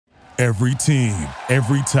Every team,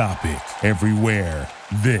 every topic, everywhere.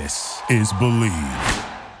 This is Believe.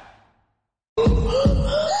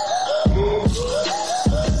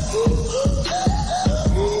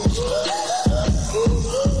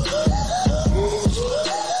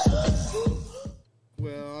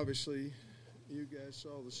 Well, obviously, you guys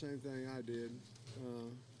saw the same thing I did.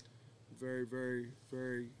 Very, very,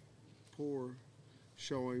 very poor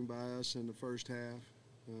showing by us in the first half.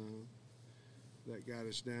 That got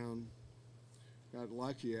us down. Got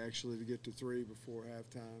lucky, actually, to get to 3 before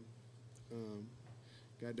halftime.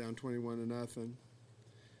 Got down 21-0.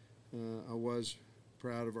 I was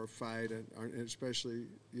proud of our fight, and especially,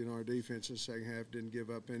 our defense in the second half didn't give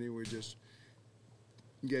up any. We just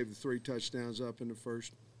gave the 3 touchdowns up in the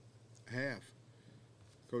first half.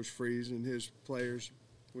 Coach Freeze and his players,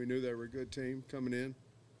 we knew they were a good team coming in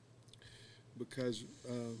because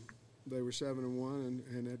they were 7-1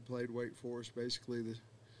 and had played Wake Forest basically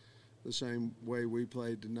the same way we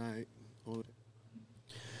played tonight.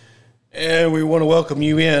 And we want to welcome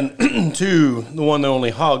you in to the one and only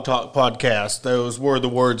Hawg Talk podcast. Those were the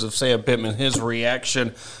words of Sam Pittman, his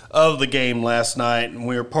reaction of the game last night. And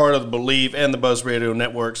we are part of the Believe and the Buzz Radio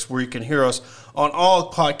networks, where you can hear us on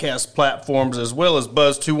all podcast platforms, as well as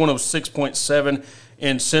Buzz 106.7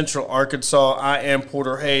 in Central Arkansas. I am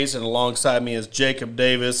Porter Hayes, and alongside me is Jacob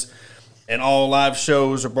Davis. And all live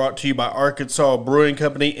shows are brought to you by Arkansas Brewing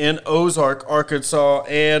Company in Ozark, Arkansas,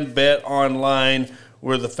 and Bet Online.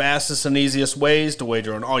 We're the fastest and easiest ways to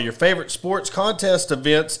wager on all your favorite sports contest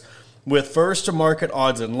events with first-to-market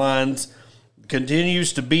odds and lines.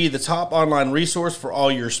 Continues to be the top online resource for all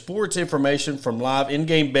your sports information, from live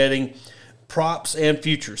in-game betting, props, and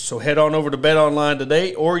futures. So head on over to Bet Online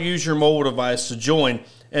today or use your mobile device to join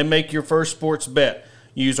and make your first sports bet.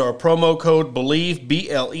 Use our promo code BELIEVE,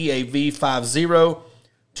 BLEAV50,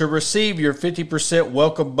 to receive your 50%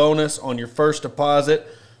 welcome bonus on your first deposit.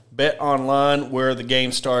 Bet Online, where the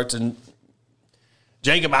game starts. And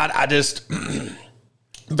Jacob, I just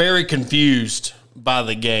very confused by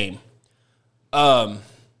the game.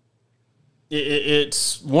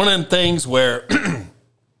 It's one of them things where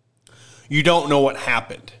you don't know what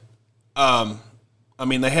happened.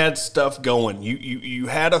 They had stuff going. You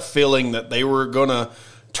had a feeling that they were going to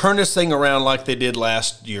turn this thing around like they did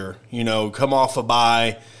last year. Come off a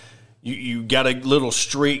bye. You got a little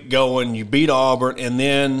streak going. You beat Auburn, and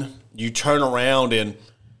then you turn around, and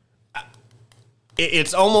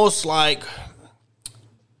it's almost like,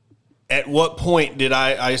 at what point did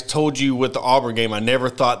I told you with the Auburn game, I never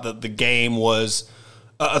thought that the game was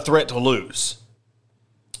a threat to lose.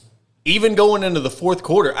 Even going into the fourth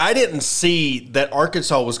quarter, I didn't see that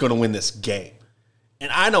Arkansas was going to win this game.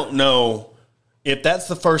 And I don't know if that's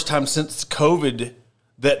the first time since COVID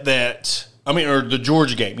or the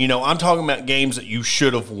Georgia game. I'm talking about games that you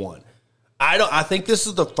should have won. I think this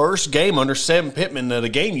is the first game under Sam Pittman that a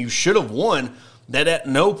game you should have won that at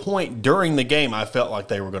no point during the game I felt like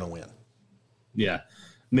they were going to win. Yeah.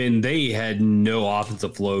 They had no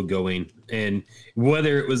offensive flow going. And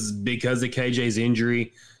whether it was because of KJ's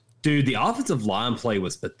injury, dude, the offensive line play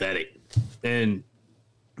was pathetic. And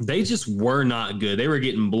they just were not good. They were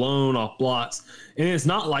getting blown off blocks. And it's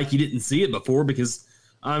not like you didn't see it before, because,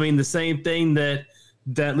 the same thing that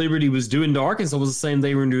Liberty was doing to Arkansas was the same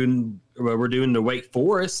they were doing to Wake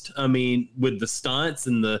Forest. With the stunts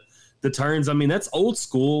and the turns. That's old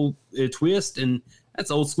school twist, and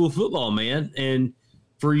that's old school football, man. And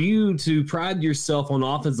for you to pride yourself on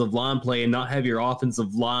offensive line play and not have your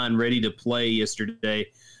offensive line ready to play yesterday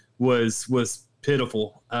was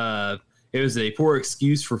pitiful. It was a poor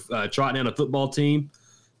excuse for trotting down a football team.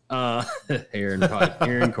 Aaron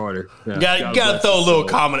Carter. Got to throw a little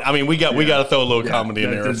comedy. We got to throw a little comedy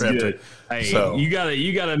in there. Good. Hey, so you got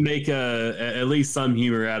to make at least some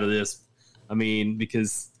humor out of this.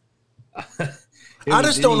 Because I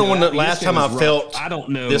just don't know when the last time I felt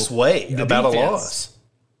this way about a loss.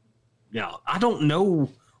 Yeah, I don't know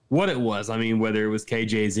what it was. Whether it was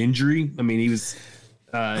KJ's injury.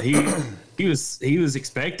 He was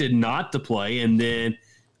expected not to play, and then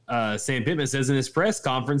Sam Pittman says in his press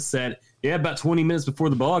conference that about 20 minutes before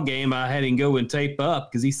the ball game, I had him go and tape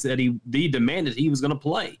up because he said he demanded he was going to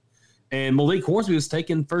play. And Malik Hornsby was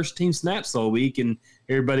taking first team snaps all week, and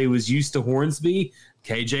everybody was used to Hornsby.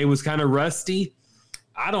 KJ was kind of rusty.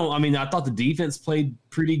 I thought the defense played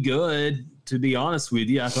pretty good, to be honest with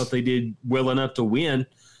you. I thought they did well enough to win,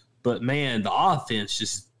 but man, the offense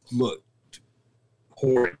just looked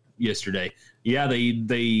horrid yesterday. Yeah,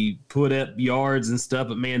 they put up yards and stuff,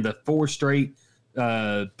 but man, the 4 straight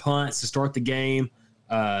punts to start the game.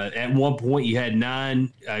 At one point, you had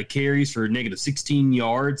 9 carries for negative 16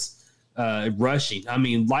 yards. rushing. I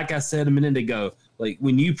mean, like I said a minute ago, like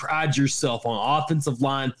when you pride yourself on offensive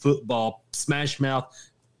line football, smash mouth,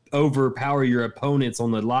 overpower your opponents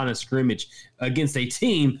on the line of scrimmage against a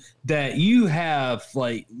team that you have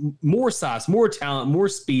like more size, more talent, more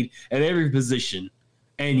speed at every position,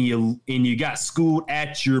 and you got schooled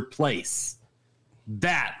at your place.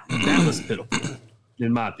 That was pitiful,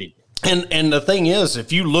 in my opinion. And the thing is,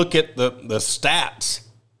 if you look at the stats,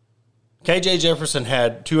 KJ Jefferson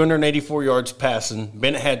had 284 yards passing.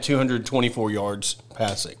 Bennett had 224 yards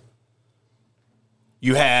passing.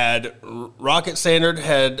 You had Rocket Sanders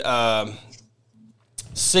had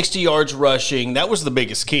 60 yards rushing. That was the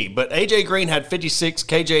biggest key. But AJ Green had 56.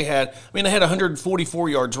 KJ had, they had 144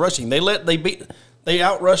 yards rushing. They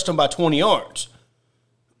outrushed them by 20 yards.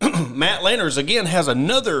 Matt Landers again has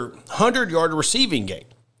another 100-yard receiving game.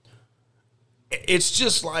 It's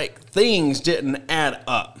just like things didn't add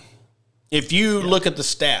up. If you look at the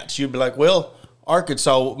stats, you'd be like, well,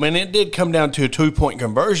 Arkansas, it did come down to a 2-point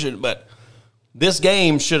conversion, but this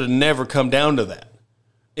game should have never come down to that.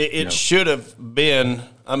 It should have been,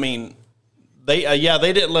 they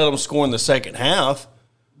didn't let them score in the second half,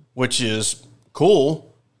 which is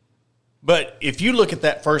cool. But if you look at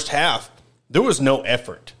that first half, there was no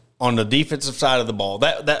effort on the defensive side of the ball.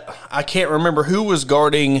 That I can't remember who was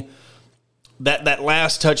guarding that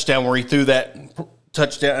last touchdown where he threw that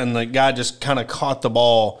touchdown and the guy just kind of caught the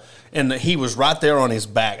ball and he was right there on his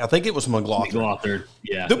back. I think it was McLaughlin.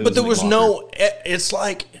 Yeah. But there was it's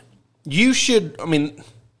like you should,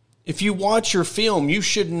 if you watch your film, you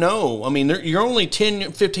should know. You're only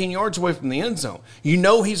 10, 15 yards away from the end zone. You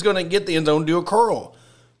know he's going to get the end zone and do a curl.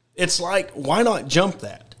 It's like, why not jump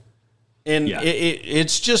that? And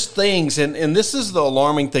it's just things, and this is the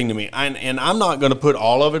alarming thing to me. And I'm not going to put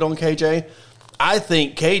all of it on KJ. I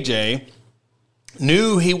think KJ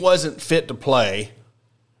knew he wasn't fit to play,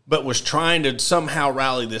 but was trying to somehow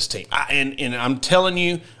rally this team. And I'm telling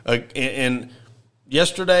you, and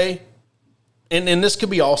yesterday, and this could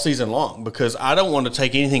be all season long, because I don't want to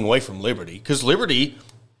take anything away from Liberty, because Liberty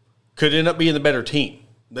could end up being the better team.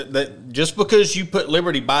 That just because you put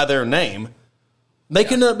Liberty by their name, they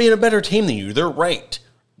could end up being a better team than you. They're ranked.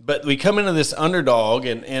 But we come into this underdog,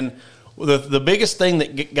 and the biggest thing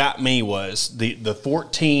that got me was the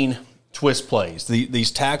 14 twist plays,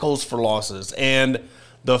 these tackles for losses, and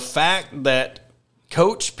the fact that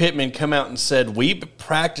Coach Pittman come out and said, we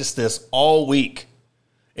practiced this all week.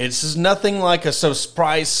 This is nothing like a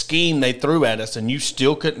surprise scheme they threw at us, and you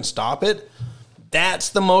still couldn't stop it. That's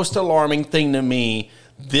the most alarming thing to me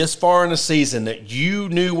this far in the season, that you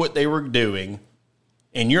knew what they were doing,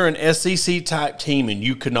 and you're an SEC-type team, and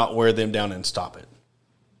you could not wear them down and stop it.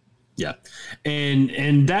 Yeah,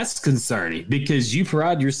 and that's concerning, because you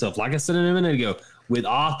pride yourself, like I said a minute ago, with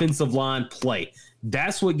offensive line play.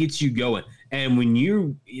 That's what gets you going. And when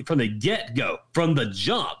you, from the get-go, from the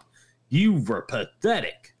jump, you were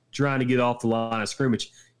pathetic trying to get off the line of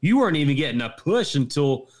scrimmage. You weren't even getting a push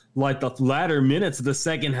until like the latter minutes of the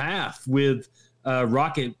second half, with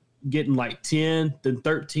Rocket getting like 10, then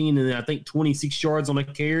 13, and then I think 26 yards on a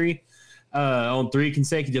carry on 3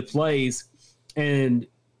 consecutive plays. And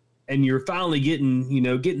you're finally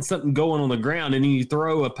getting something going on the ground, and then you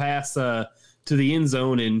throw a pass to the end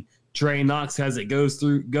zone, and Trey Knox goes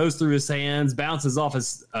through his hands, bounces off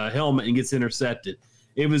his helmet, and gets intercepted.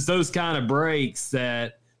 It was those kind of breaks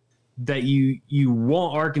that you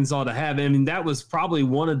want Arkansas to have. That was probably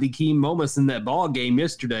one of the key moments in that ball game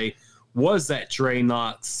yesterday, was that Trey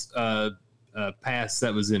Knox pass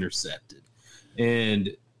that was intercepted. And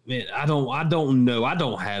man, I don't know.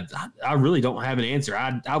 I really don't have an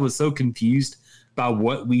answer. I was so confused by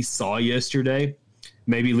what we saw yesterday.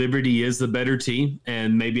 Maybe Liberty is the better team,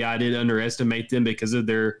 and maybe I did underestimate them because of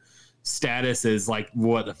their status as like a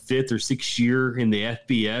 5th or 6th year in the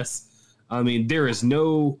FBS. There is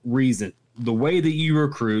no reason. The way that you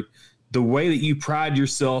recruit, the way that you pride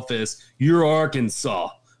yourself as you're Arkansas.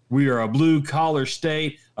 We are a blue-collar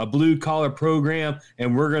state, a blue-collar program,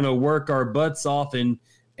 and we're going to work our butts off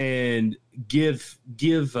and give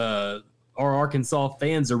our Arkansas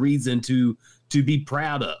fans a reason to be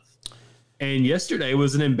proud of. And yesterday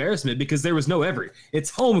was an embarrassment because there was no effort. It's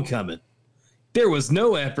homecoming. There was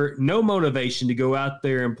no effort, no motivation to go out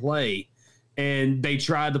there and play. And they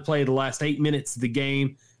tried to play the last 8 minutes of the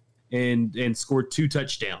game and scored 2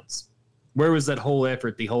 touchdowns. Where was that whole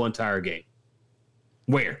effort the whole entire game?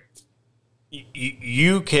 Where?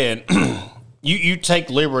 You can you take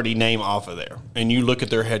Liberty name off of there, and you look at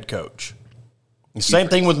their head coach. The same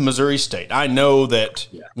thing with Missouri State. I know that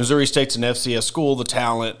Missouri State's an FCS school, the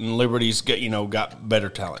talent, and Liberty's got better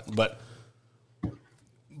talent. But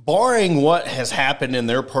barring what has happened in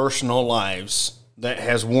their personal lives that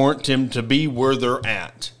has warranted them to be where they're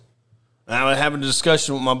at. And I was having a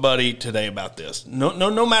discussion with my buddy today about this.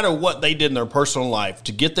 No matter what they did in their personal life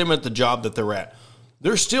to get them at the job that they're at,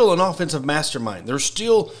 they're still an offensive mastermind. They're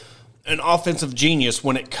still an offensive genius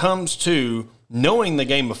when it comes to knowing the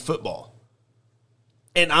game of football.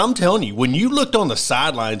 And I'm telling you, when you looked on the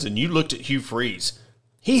sidelines and you looked at Hugh Freeze,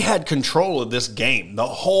 he had control of this game, the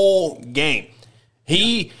whole game.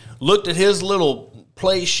 He looked at his little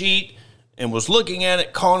play sheet and was looking at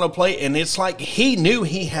it, calling a play, and it's like he knew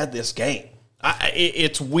he had this game.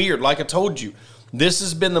 It's weird. Like I told you, this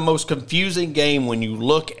has been the most confusing game when you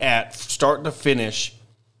look at start to finish.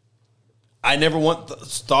 I never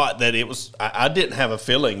once thought that it was – I didn't have a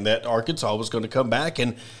feeling that Arkansas was going to come back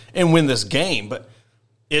and win this game. But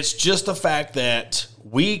it's just the fact that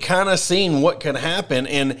we kind of seen what could happen,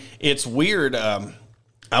 and it's weird.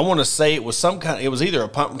 I want to say it was it was either a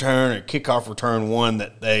punt return or kickoff return one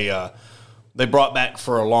that they brought back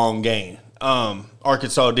for a long gain.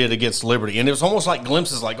 Arkansas did against Liberty. And it was almost like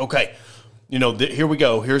glimpses like, okay, here we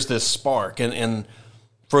go. Here's this spark. And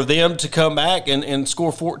for them to come back and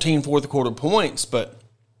score 14 fourth quarter points, but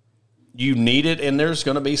you need it. And there's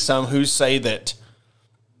going to be some who say that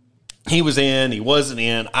he was in, he wasn't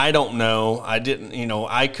in. I don't know. I didn't,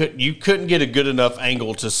 you couldn't get a good enough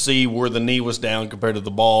angle to see where the knee was down compared to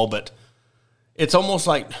the ball. But it's almost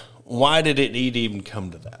like, why did it need to even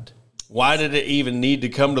come to that? Why did it even need to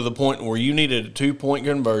come to the point where you needed a 2-point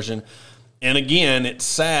conversion? And again, it's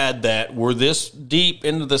sad that we're this deep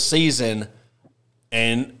into the season.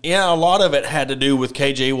 And, yeah, a lot of it had to do with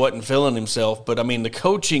KJ wasn't feeling himself. But, I mean, the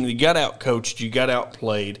coaching, you got out-coached, you got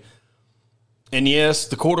outplayed. And, yes,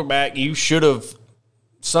 the quarterback, you should have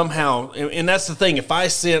somehow – and that's the thing. If I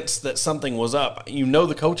sense that something was up,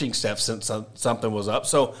 the coaching staff sensed something was up.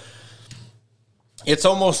 So it's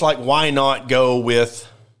almost like why not go with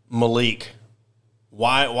Malik?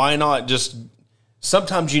 Why not just –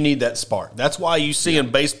 sometimes you need that spark. That's why you see in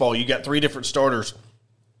baseball you got 3 different starters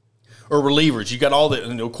or relievers. You got all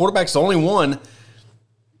the quarterback's the only one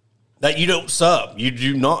that you don't sub. You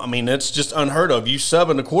do not. I mean, it's just unheard of. You sub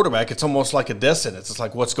in a quarterback, it's almost like a death sentence. It's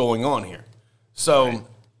like, what's going on here? So, right.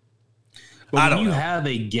 Well, I don't know. You have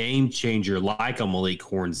a game changer like a Malik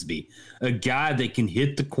Hornsby, a guy that can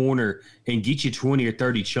hit the corner and get you 20 or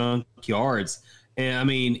 30 chunk yards. And, I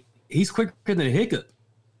mean, he's quicker than a hiccup.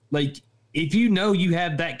 Like, if you know you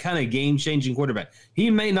have that kind of game-changing quarterback, he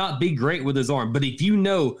may not be great with his arm, but if you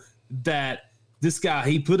know that this guy,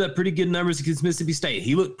 he put up pretty good numbers against Mississippi State,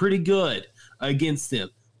 he looked pretty good against them,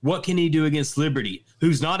 what can he do against Liberty,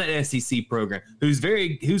 who's not an SEC program,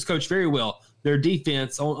 who's coached very well? Their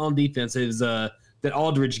defense, on defense, is that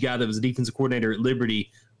Aldridge guy that was a defensive coordinator at Liberty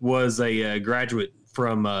was a graduate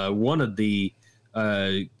from one of the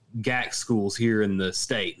GAC schools here in the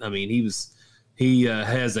state. I mean, he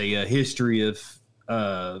has a history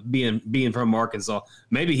of being from Arkansas.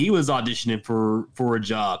 Maybe he was auditioning for a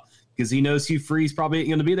job because he knows Hugh Freeze probably ain't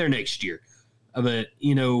going to be there next year. But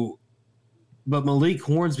Malik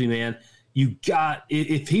Hornsby, man,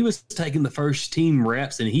 if he was taking the first team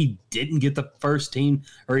reps and he didn't get the first team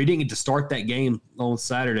or he didn't get to start that game on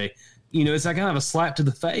Saturday, it's like kind of a slap to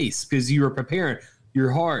the face because you were preparing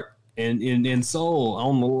your heart and soul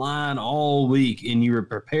on the line all week, and you were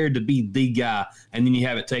prepared to be the guy, and then you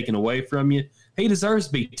have it taken away from you. He deserves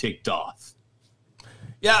to be ticked off.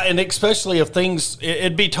 Yeah, and especially if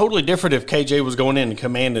it'd be totally different if KJ was going in and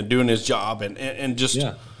command and doing his job and just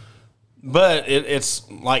yeah. But it's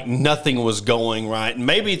like nothing was going right. And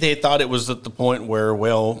maybe they thought it was at the point where,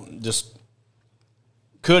 well, just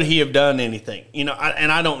could he have done anything?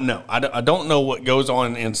 I don't know. I don't know what goes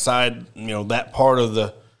on inside, that part of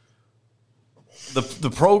the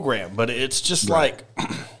program. But it's just right.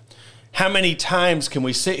 Like, how many times can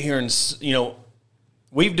we sit here and,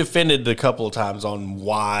 we've defended a couple of times on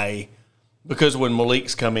why, because when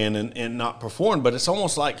Malik's come in and not perform, but it's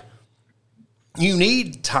almost like you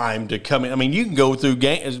need time to come in. I mean, you can go through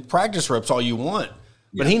practice reps all you want,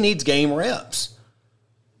 but he needs game reps.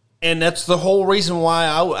 And that's the whole reason why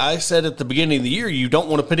I said at the beginning of the year, you don't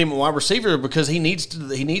want to put him at wide receiver because he needs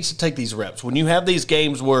to take these reps. When you have these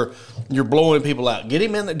games where you're blowing people out, get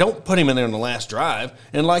him in there. Don't put him in there in the last drive.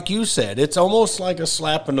 And like you said, it's almost like a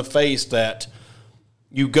slap in the face that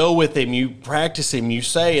you go with him, you practice him, you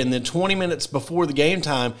say, and then 20 minutes before the game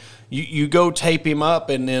time, you go tape him up,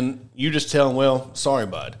 and then you just tell him, well, sorry,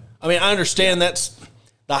 bud. I mean, I understand that's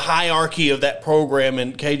the hierarchy of that program,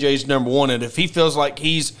 and KJ's number one, and if he feels like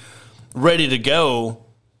he's ready to go,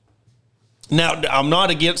 now I'm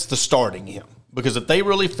not against the starting him, because if they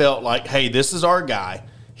really felt like, hey, this is our guy,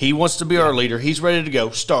 He wants to be our leader. He's ready to go.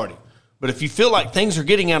 Start him. But if you feel like things are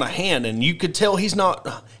getting out of hand and you could tell he's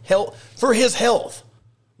not for his health,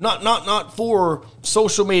 not for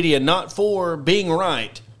social media, not for being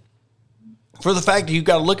right, for the fact that you've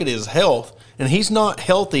got to look at his health and he's not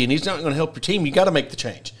healthy and he's not going to help your team, you got to make the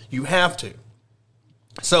change. You have to.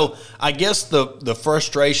 So I guess the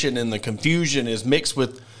frustration and the confusion is mixed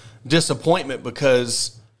with disappointment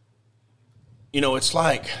because, it's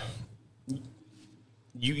like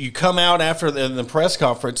you come out after the press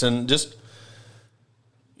conference and just,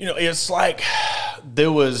 it's like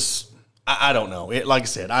there was, I don't know. Like I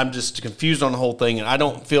said, I'm just confused on the whole thing, and I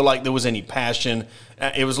don't feel like there was any passion.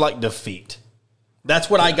 It was like defeat.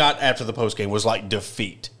 That's what I got after the postgame was like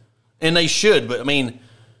defeat. And they should, but,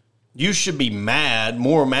 you should be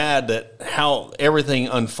more mad at how everything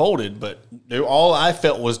unfolded, but all I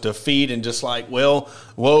felt was defeat and just like, well,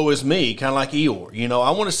 woe is me, kind of like Eeyore.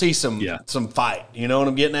 I want to see some fight. You know what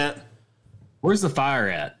I'm getting at? Where's the fire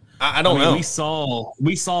at? I don't know.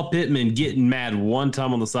 We saw Pittman getting mad one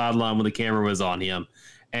time on the sideline when the camera was on him,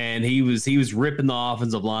 and he was ripping the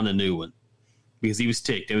offensive line a new one because he was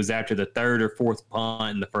ticked. It was after the third or fourth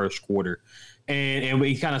punt in the first quarter, and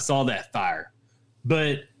we kind of saw that fire,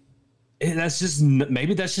 but.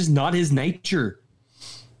 Maybe that's just not his nature.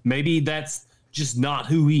 Maybe that's just not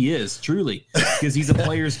who he is, truly, because he's a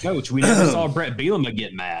player's coach. We never saw Brett Bielema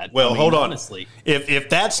get mad. Well, hold on. Honestly, if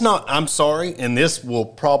that's not, I'm sorry, and this will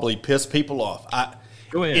probably piss people off.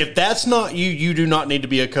 Go ahead. If that's not you, you do not need to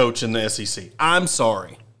be a coach in the SEC. I'm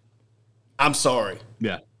sorry.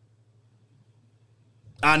 Yeah.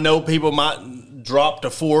 I know people might dropped a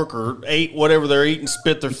fork or ate whatever they're eating,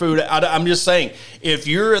 spit their food. I'm just saying, if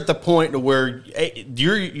you're at the point to where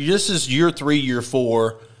this is year 3, year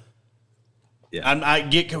 4, I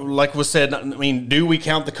get, like was said, do we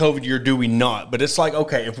count the COVID year? Do we not? But it's like,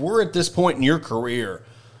 okay, if we're at this point in your career,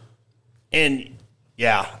 and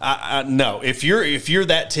no, if you're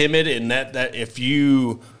that timid and that if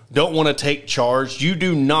you don't want to take charge, you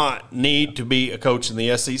do not need to be a coach in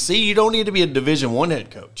the SEC. You don't need to be a Division I head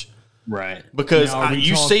coach. Right. Because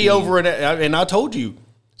see over it, and I told you,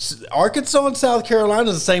 Arkansas and South Carolina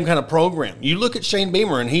is the same kind of program. You look at Shane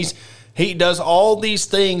Beamer, and he does all these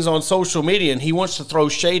things on social media, and he wants to throw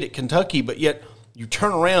shade at Kentucky, but yet you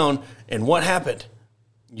turn around, and what happened?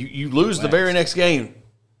 You lose the very next game.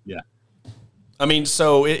 Yeah.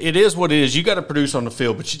 So it is what it is. You got to produce on the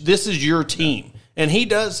field, but this is your team. And he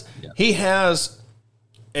does. Yeah. He has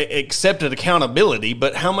accepted accountability,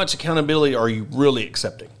 but how much accountability are you really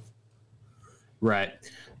accepting? Right.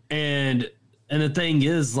 And the thing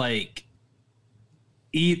is, like,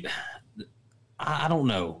 I don't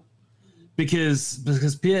know. Because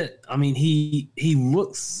Pitt, he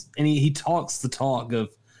looks and he talks the talk of,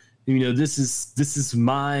 this is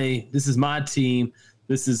my team.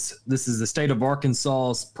 This is the state of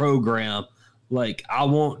Arkansas's program. Like, I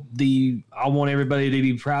want everybody to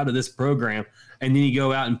be proud of this program. And then you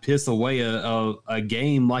go out and piss away a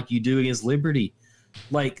game like you do against Liberty.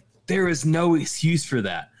 Like, there is no excuse for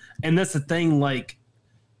that. And that's the thing, like,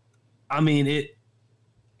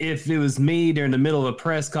 if it was me during the middle of a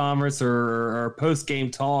press conference or post-game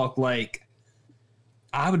talk, like,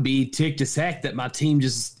 I would be ticked as heck that my team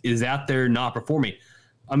just is out there not performing.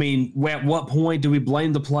 At what point do we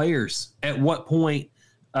blame the players? At what point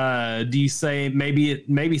do you say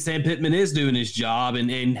maybe Sam Pittman is doing his job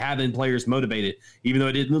and having players motivated, even though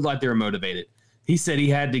it didn't look like they were motivated? He said he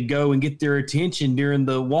had to go and get their attention during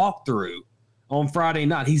the walkthrough on Friday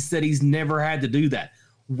night. He said he's never had to do that.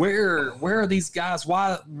 Where are these guys?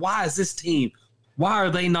 Why is this team? Why are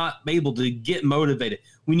they not able to get motivated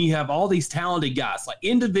when you have all these talented guys, like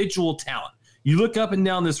individual talent? You look up and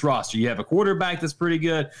down this roster. You have a quarterback that's pretty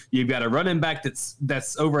good. You've got a running back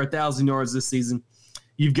that's over 1,000 yards this season.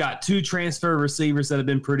 You've got 2 transfer receivers that have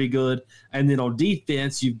been pretty good. And then on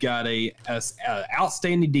defense, you've got a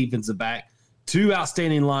outstanding defensive back, 2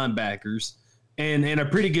 outstanding linebackers, and a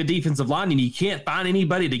pretty good defensive line, and you can't find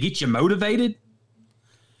anybody to get you motivated.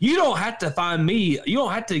 You don't have to find me. You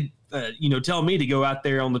don't have to, tell me to go out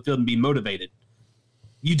there on the field and be motivated.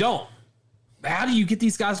 You don't. How do you get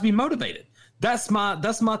these guys to be motivated? That's my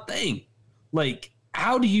thing. Like,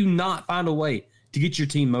 how do you not find a way to get your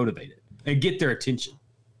team motivated and get their attention?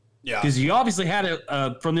 Yeah, because you obviously had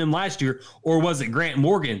it from them last year, or was it Grant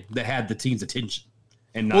Morgan that had the team's attention?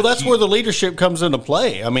 And that's where the leadership comes into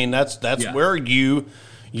play. That's where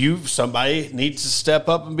somebody needs to step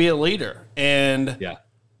up and be a leader. And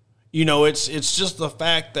it's just the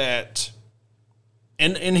fact that,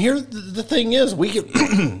 and here the thing is, we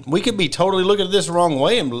could be totally looking at this the wrong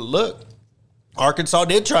way. And look, Arkansas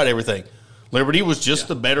did try everything. Liberty was just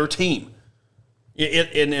the better team.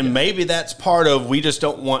 And maybe that's part of, we just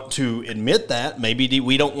don't want to admit that. Maybe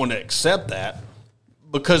we don't want to accept that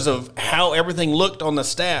because of how everything looked on the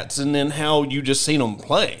stats and then how you just seen them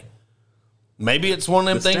play. Maybe it's one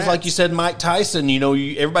of them things, like you said, Mike Tyson,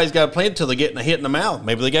 everybody's got to play until they get a hit in the mouth.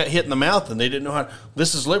 Maybe they got hit in the mouth and they didn't know how.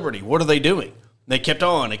 This is Liberty. What are they doing? They kept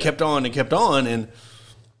on, and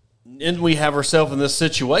we have ourselves in this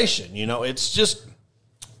situation. It's just,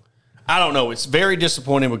 I don't know. It's very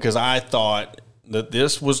disappointing because I thought that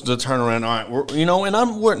this was the turnaround. All right, and I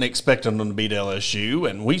wasn't expecting them to beat LSU,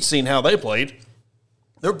 and we've seen how they played.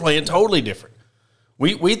 They're playing totally different.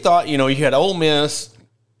 We thought, you had Ole Miss,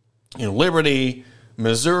 Liberty,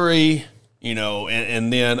 Missouri,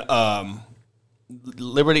 and then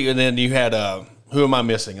Liberty, and then you had who am I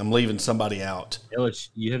missing? I'm leaving somebody out. LSU,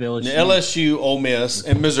 you have LSU, Ole Miss,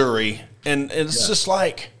 and Missouri, and it's just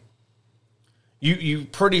like you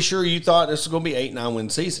pretty sure you thought this was going to be 8-9 win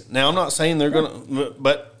season. Now I'm not saying they're going to,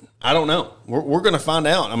 but I don't know. We're going to find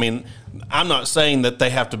out. I mean, I'm not saying that they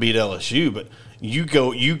have to beat LSU, but you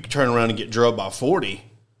turn around and get drubbed by 40.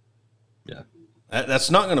 Yeah.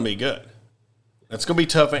 That's not going to be good. That's going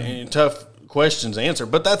to be tough questions to answer.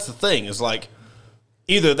 But that's the thing, is like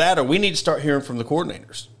either that or we need to start hearing from the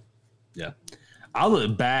coordinators. Yeah. I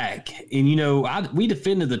look back and, we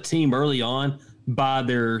defended the team early on by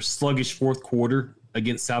their sluggish fourth quarter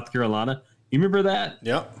against South Carolina. You remember that?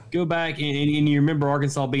 Yeah. Go back and you remember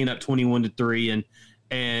Arkansas being up 21-3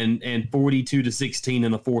 and 42-16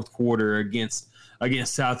 in the fourth quarter against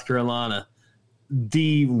South Carolina.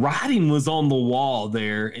 The writing was on the wall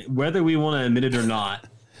there, whether we want to admit it or not,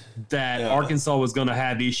 that Arkansas was going to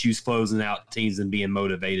have issues closing out teams and being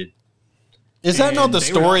motivated. Is that not the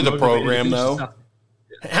story of the program, though?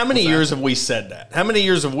 How many years have we said that? How many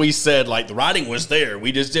years have we said, like, the writing was there?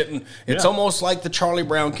 We just didn't. It's almost like the Charlie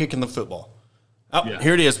Brown kicking the football. Oh,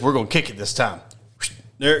 here it is. We're going to kick it this time.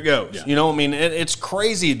 There it goes. Yeah. It's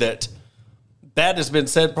crazy that has been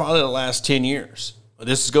said probably the last 10 years.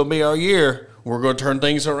 This is going to be our year. We're going to turn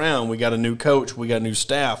things around. We got a new coach. We got a new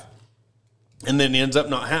staff. And then it ends up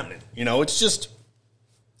not happening. It's just,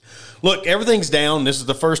 look, everything's down. This is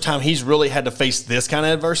the first time he's really had to face this kind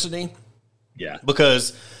of adversity. Yeah.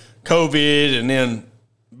 Because COVID and then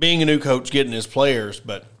being a new coach, getting his players.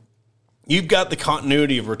 But you've got the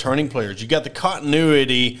continuity of returning players. You've got the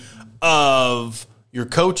continuity of your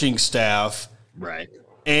coaching staff. Right.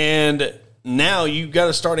 And now you've got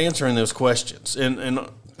to start answering those questions. And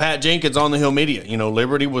Pat Jenkins on the Hill Media,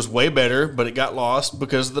 Liberty was way better, but it got lost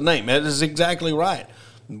because of the name. That is exactly right.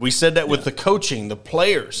 We said that with the coaching, the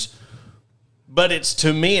players. But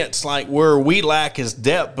to me, it's like where we lack is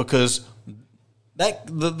depth because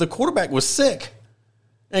the quarterback was sick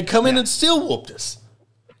and come in and still whooped us.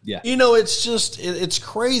 Yeah. It's just, it's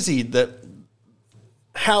crazy that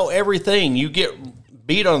how everything you get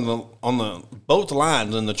beat on the both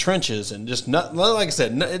lines in the trenches and just not, like I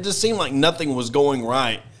said, it just seemed like nothing was going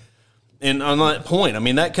right. And on that point,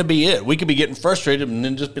 that could be it. We could be getting frustrated and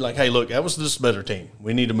then just be like, hey, look, that was just a better team.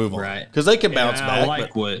 We need to move on. Right. Because they can bounce back.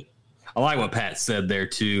 I like what Pat said there,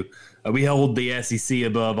 too. We hold the SEC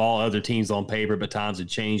above all other teams on paper, but times have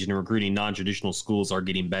changed and recruiting non-traditional schools are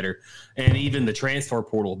getting better. And even the transfer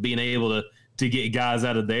portal, being able to get guys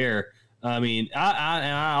out of there.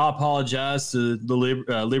 I apologize to the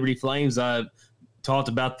Liberty Flames. I talked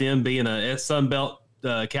about them being a Sun Belt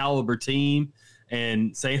caliber team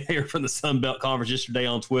and saying they were from the Sun Belt Conference yesterday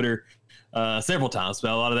on Twitter several times.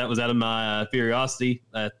 But a lot of that was out of my curiosity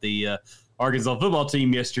at the Arkansas football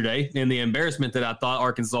team yesterday and the embarrassment that I thought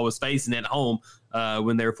Arkansas was facing at home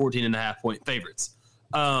when they were 14.5-point favorites.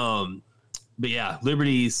 But yeah,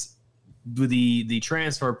 Liberty's the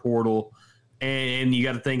transfer portal, and you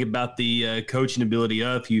got to think about the coaching ability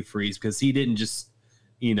of Hugh Freeze because he didn't just,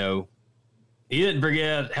 he didn't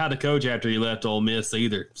forget how to coach after he left Ole Miss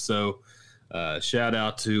either. So shout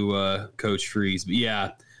out to Coach Freeze. But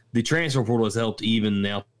yeah, the transfer portal has helped even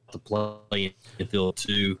out the play in field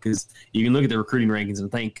too, because you can look at the recruiting rankings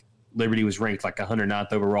and think Liberty was ranked like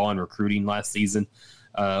 109th overall in recruiting last season,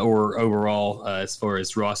 or overall as far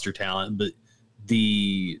as roster talent. But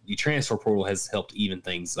the transfer portal has helped even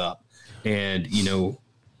things up. And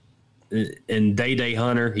and Day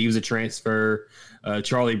Hunter, he was a transfer.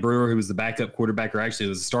 Charlie Brewer, who was the backup quarterback, or actually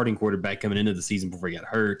was a starting quarterback coming into the season before he got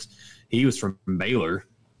hurt. He was from Baylor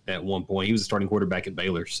at one point. He was a starting quarterback at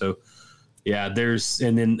Baylor. So yeah,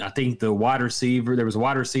 and then I think there was a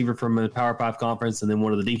wide receiver from the Power 5 conference, and then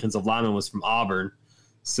one of the defensive linemen was from Auburn.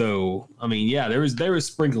 So, there was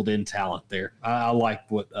sprinkled in talent there. I like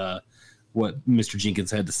what Mr. Jenkins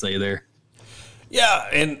had to say there. Yeah,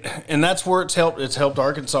 and that's where it's helped. It's helped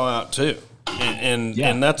Arkansas out too.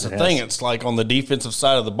 And that's the thing. It's like on the defensive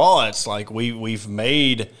side of the ball, it's like we've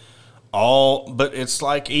made all, but it's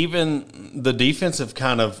like even the defensive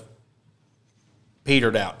kind of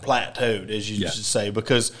petered out, plateaued, as you should say,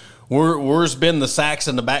 because where's been the sacks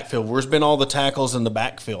in the backfield? Where's been all the tackles in the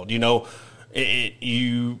backfield? You know,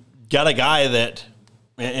 you got a guy that,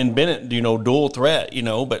 and Bennett, you know, dual threat, you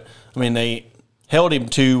know, but I mean, they held him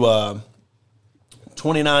to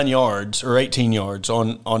 29 yards or 18 yards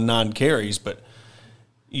on 9 carries, but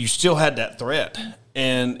you still had that threat.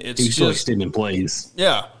 And it's still extending plays.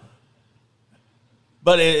 Yeah.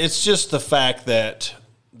 But it's just the fact that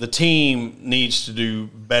the team needs to do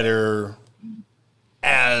better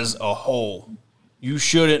as a whole. You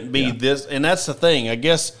shouldn't be this. And that's the thing. I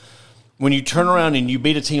guess when you turn around and you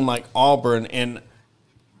beat a team like Auburn, and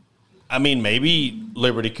I mean, maybe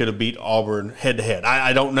Liberty could have beat Auburn head-to-head.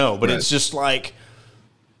 I don't know. But it's just like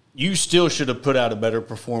you still should have put out a better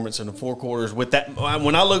performance in the 4 quarters with that.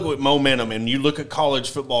 When I look at momentum and you look at college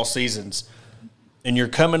football seasons, and you're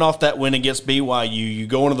coming off that win against BYU, you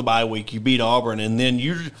go into the bye week, you beat Auburn, and then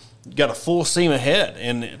you got a full steam ahead.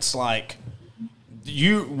 And it's like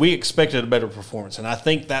we expected a better performance. And I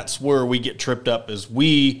think that's where we get tripped up, is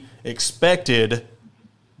we expected,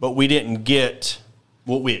 but we didn't get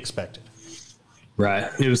what we expected. Right.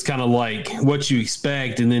 It was kind of like what you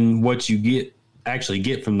expect and then what you actually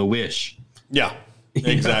get from the wish. Yeah,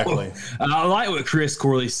 exactly. I like what Chris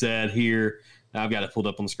Corley said here. I've got it pulled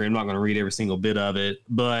up on the screen. I'm not going to read every single bit of it,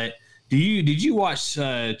 but did you watch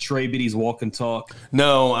Trey Biddy's Walk and Talk?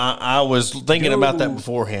 No, I was thinking about that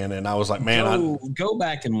beforehand, and I was like, man, go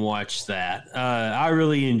back and watch that. I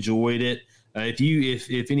really enjoyed it.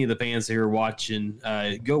 If any of the fans here are watching,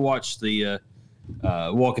 go watch the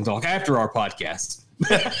Walk and Talk after our podcast.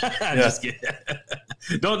 Just kidding.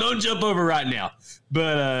 Don't jump over right now.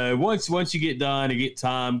 But once you get done or get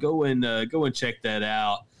time, go and check that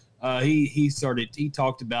out. He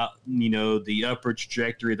talked about, you know, the upward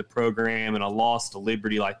trajectory of the program, and a loss to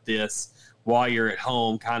Liberty like this while you're at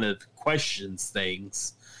home kind of questions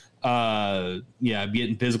things.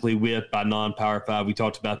 Getting physically whipped by non-Power 5. We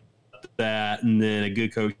talked about that, and then a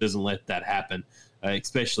good coach doesn't let that happen,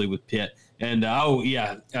 especially with Pitt. And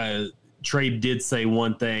Trey did say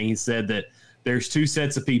one thing. He said that there's 2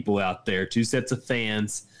 sets of people out there, 2 sets of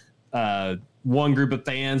fans. One group of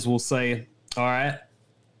fans will say, all right,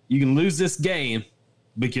 you can lose this game,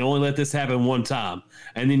 but you can only let this happen one time.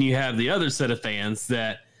 And then you have the other set of fans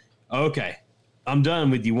that, okay, I'm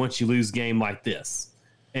done with you once you lose a game like this.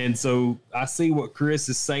 And so I see what Chris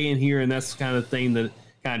is saying here, and that's the kind of thing that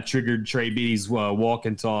kind of triggered Trey Biddy's Walk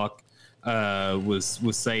and Talk, was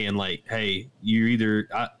saying, like, hey, you're either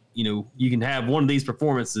you can have one of these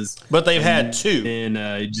performances, but they've had 2,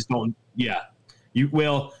 and just don't. Yeah,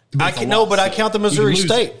 I count the Missouri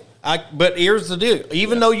State. But here's the deal: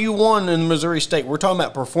 even though you won in Missouri State, we're talking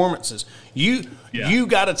about performances. You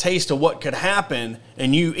got a taste of what could happen,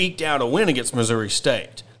 and you eked out a win against Missouri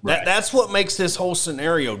State. Right. That's what makes this whole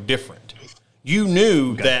scenario different. You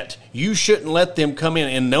knew that you shouldn't let them come in,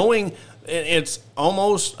 and knowing it's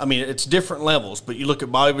almost, I mean, it's different levels. But you look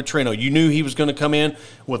at Bobby Petrino, you knew he was going to come in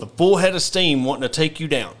with a full head of steam, wanting to take you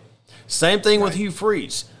down. Same thing with Hugh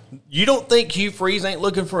Freeze. You don't think Hugh Freeze ain't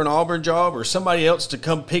looking for an Auburn job or somebody else to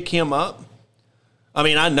come pick him up? I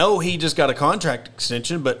mean, I know he just got a contract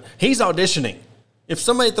extension, but he's auditioning. If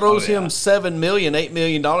somebody throws him $7 million, $8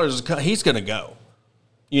 million, he's going to go.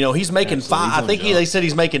 You know, he's making $5. I think they said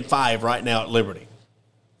he's making $5 right now at Liberty,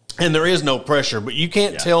 and there is no pressure. But you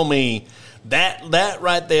can't tell me that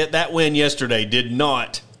right there, that win yesterday, did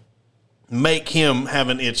not make him have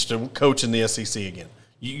an itch to coach in the SEC again.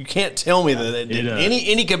 You can't tell me that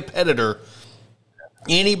any competitor,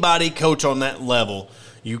 anybody coach on that level,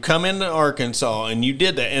 you come into Arkansas and you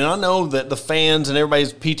did that. And I know that the fans and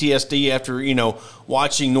everybody's PTSD after, you know,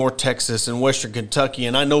 watching North Texas and Western Kentucky.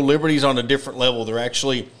 And I know Liberty's on a different level. They're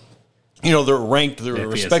actually, you know, they're ranked, they're a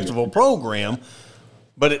respectable program.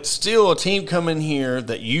 But it's still a team coming here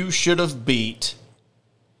that you should have beat,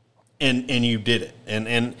 and you did it.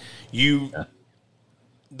 And you... Yeah.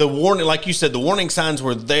 The warning, like you said, the warning signs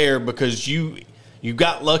were there because you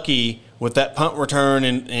got lucky with that punt return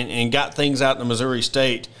and got things out in Missouri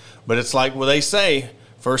State. But it's like what they say,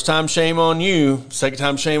 first time shame on you, second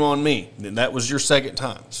time shame on me. And that was your second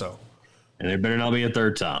time. So, and there better not be a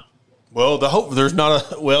third time. Well, there's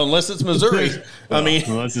not unless it's Missouri.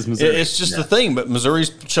 Unless it's Missouri. It's just the thing. But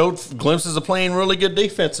Missouri's showed glimpses of playing really good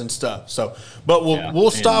defense and stuff. So, but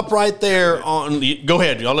we'll stop right there. Go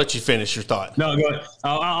ahead. I'll let you finish your thought. No, go ahead.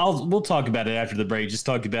 We'll talk about it after the break. Just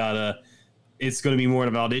talk about it's going to be more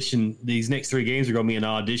of an audition. These next 3 games are going to be an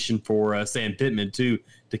audition for Sam Pittman, too,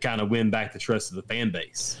 to kind of win back the trust of the fan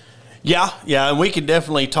base. Yeah, and we can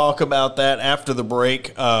definitely talk about that after the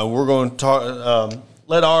break. We're going to talk,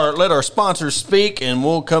 let our sponsors speak, and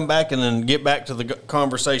we'll come back and then get back to the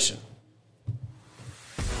conversation.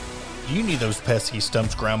 Do you need those pesky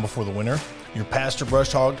stumps ground before the winter? Your pasture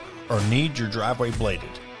brush hogged, or need your driveway bladed?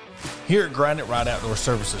 Here at Grind It Right Outdoor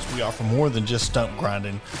Services, we offer more than just stump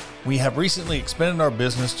grinding. We have recently expanded our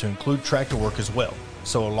business to include tractor work as well.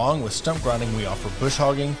 So along with stump grinding, we offer bush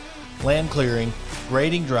hogging, land clearing,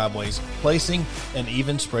 grading driveways, placing, and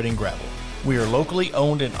even spreading gravel. We are locally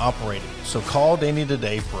owned and operated, so call Danny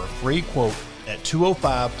today for a free quote at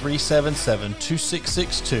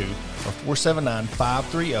 205-377-2662 or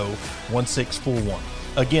 479-530-1641.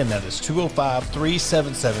 Again, that is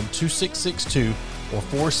 205-377-2662 or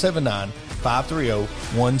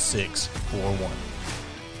 479-530-1641.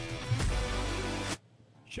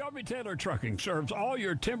 Shelby Taylor Trucking serves all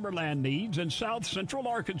your timberland needs in South Central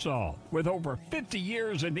Arkansas. With over 50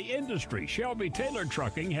 years in the industry, Shelby Taylor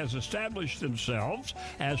Trucking has established themselves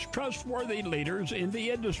as trustworthy leaders in the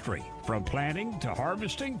industry. From planting to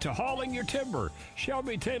harvesting to hauling your timber,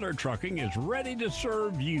 Shelby Taylor Trucking is ready to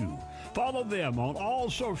serve you. Follow them on all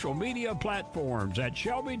social media platforms at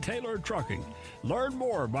Shelby Taylor Trucking. Learn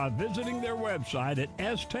more by visiting their website at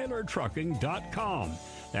staylortrucking.com.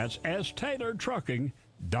 That's staylortrucking.com.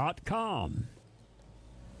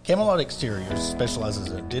 Camelot Exteriors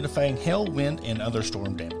specializes in identifying hail, wind, and other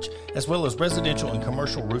storm damage, as well as residential and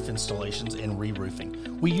commercial roof installations and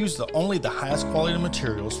re-roofing. We use only the highest quality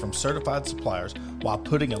materials from certified suppliers while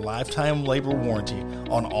putting a lifetime labor warranty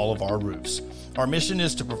on all of our roofs. Our mission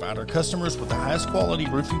is to provide our customers with the highest quality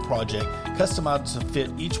roofing project customized to fit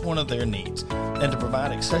each one of their needs, and to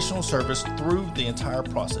provide exceptional service through the entire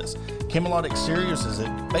process. Camelot Exteriors is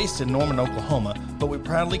based in Norman, Oklahoma, but we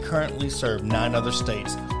proudly currently serve 9 other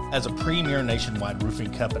states as a premier nationwide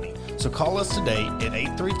roofing company. So call us today at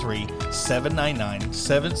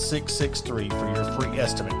 833-799-7663 for your free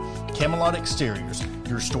estimate. Camelot Exteriors,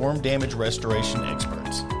 your storm damage restoration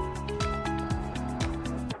experts.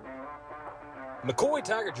 McCoy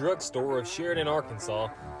Tiger Drug Store of Sheridan, Arkansas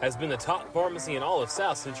has been the top pharmacy in all of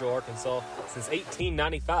South Central Arkansas since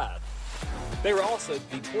 1895. They were also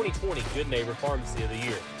the 2020 Good Neighbor Pharmacy of the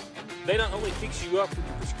Year. They not only fix you up with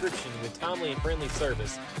your prescription with timely and friendly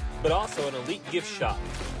service, but also an elite gift shop.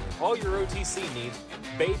 All your OTC needs,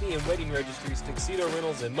 baby and wedding registries, tuxedo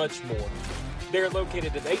rentals, and much more. They're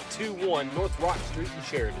located at 821 North Rock Street in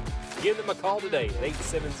Sheridan. Give them a call today at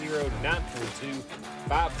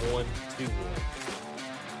 870-942-5121.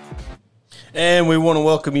 And we want to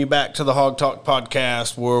welcome you back to the Hawg Talk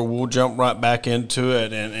podcast, where we'll jump right back into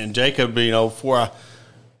it. And Jacob, before I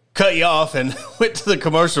cut you off and went to the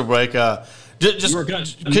commercial break, just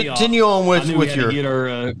continue on with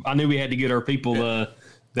your. I knew we had to get our people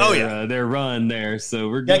their run there, so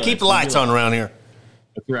we're good. Yeah, keep the lights on around here.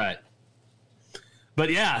 That's right. But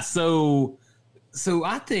yeah, so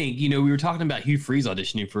I think we were talking about Hugh Freeze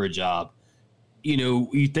auditioning for a job.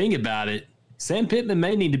 You think about it, Sam Pittman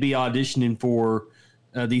may need to be auditioning for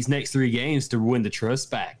these next 3 games to win the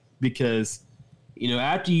trust back, because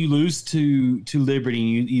after you lose to Liberty,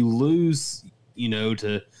 you lose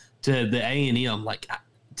to the A&M. Like,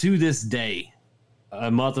 to this day, a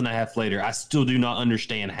month and a half later, I still do not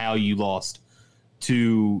understand how you lost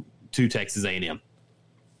to Texas A&M.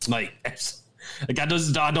 Like I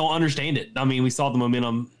don't understand it. I mean, we saw the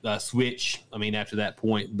momentum switch. I mean, after that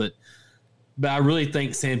point, but I really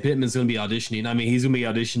think Sam Pittman's going to be auditioning. I mean, he's going to be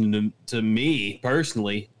auditioning to me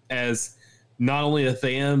personally as not only a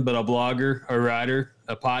fan, but a blogger, a writer,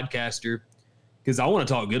 a podcaster, because I want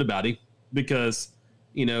to talk good about him. Because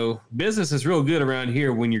business is real good around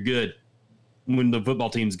here when you're good, when the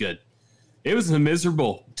football team's good. It was a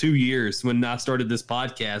miserable 2 years when I started this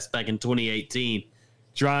podcast back in 2018.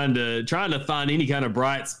 Trying to find any kind of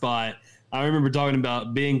bright spot. I remember talking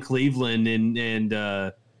about Ben Cleveland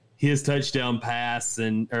and his touchdown pass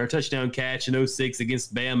or touchdown catch in 2006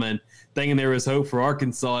 against Bama, and thinking there was hope for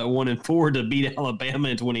Arkansas at 1-4 to beat Alabama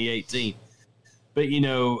in 2018. But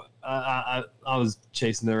I was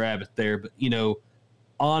chasing the rabbit there. But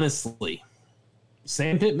honestly,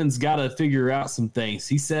 Sam Pittman's got to figure out some things.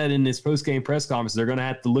 He said in his post-game press conference they're going to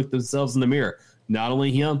have to look themselves in the mirror. Not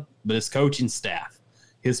only him, but his coaching staff.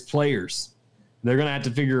 His players, they're going to have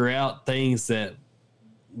to figure out things that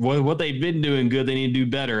what they've been doing good, they need to do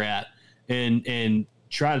better at, and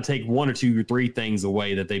try to take 1 or 2 or 3 things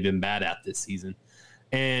away that they've been bad at this season.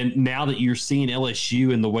 And now that you're seeing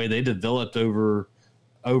LSU and the way they developed over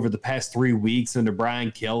the past 3 weeks under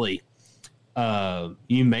Brian Kelly,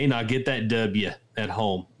 you may not get that W at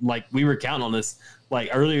home. Like we were counting on this. Like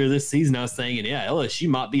earlier this season, I was saying, yeah, LSU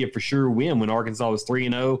might be a for sure win when Arkansas was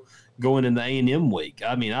 3-0 going in the A&M week.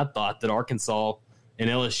 I mean, I thought that Arkansas and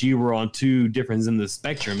LSU were on two different ends of the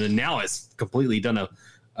spectrum, and now it's completely done a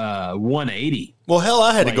 180. Well, hell,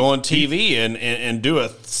 I had to go on TV and do a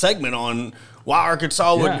segment on why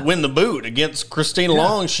Arkansas would win the boot against Christina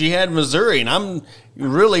Long. She had Missouri, and I'm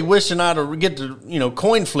really wishing I'd get to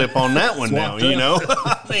coin flip on that one now.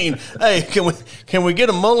 I mean, hey, can we get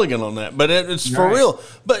a mulligan on that? But it's for real.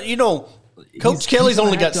 But Coach Kelly's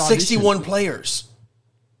only got 61 players.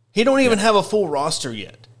 He don't even have a full roster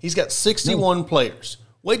yet. He's got 61 players.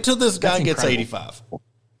 Wait till this guy gets 85.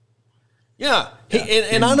 Yeah,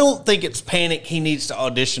 and I don't think it's panic. He needs to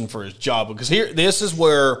audition for his job because this is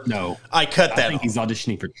where I cut that I think off. He's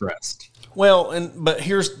auditioning for trust. Well, but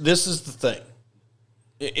this is the thing.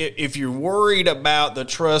 If you're worried about the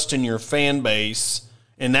trust in your fan base,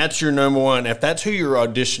 and that's your number one, if that's who you're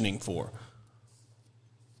auditioning for,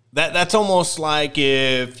 that's almost like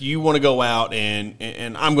if you want to go out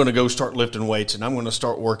and I'm going to go start lifting weights and I'm going to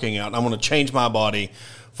start working out and I'm going to change my body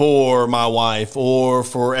for my wife or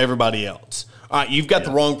for everybody else. All right, you've got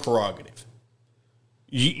the wrong prerogative.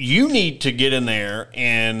 You need to get in there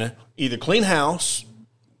and either clean house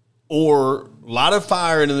or light a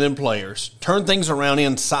fire into them players, turn things around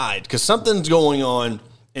inside because something's going on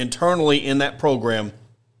internally in that program.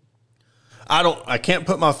 I can't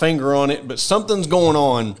put my finger on it, but something's going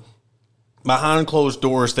on behind closed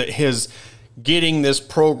doors that is getting this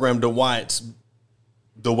program to why it's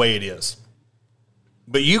the way it is.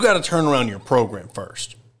 But you got to turn around your program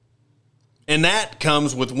first. And that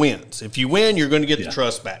comes with wins. If you win, you're going to get the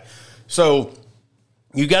trust back. So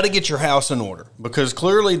you got to get your house in order because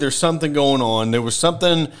clearly there's something going on. There was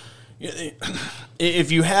something –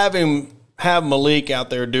 if you have Malik out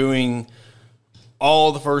there doing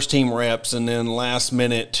all the first-team reps and then last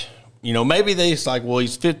minute, maybe it's like, well,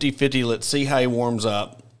 he's 50-50. Let's see how he warms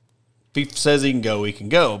up. If he says he can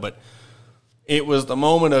go. But – it was the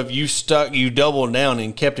moment of you doubled down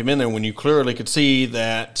and kept him in there when you clearly could see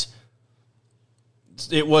that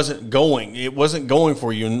it wasn't going. It wasn't going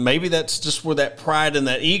for you. And maybe that's just where that pride and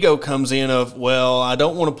that ego comes in of, well, I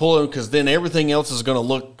don't want to pull him because then everything else is going to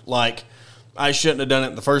look like I shouldn't have done it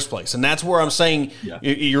in the first place. And that's where I'm saying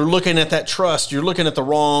you're looking at that trust. You're looking at the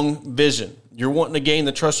wrong vision. You're wanting to gain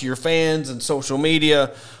the trust of your fans and social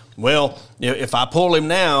media. Well, if I pull him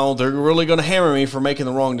now, they're really going to hammer me for making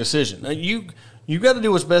the wrong decision. Now, you got to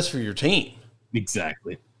do what's best for your team.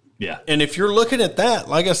 Exactly. Yeah. And if you're looking at that,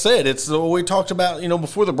 like I said, it's what we talked about,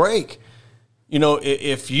 before the break.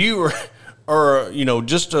 If you are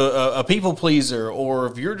just a people pleaser, or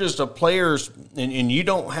if you're just a player and you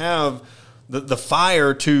don't have the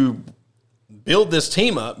fire to build this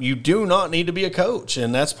team up, you do not need to be a coach,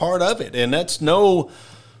 and that's part of it. And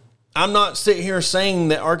I'm not sitting here saying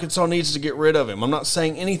that Arkansas needs to get rid of him. I'm not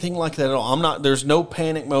saying anything like that at all. There's no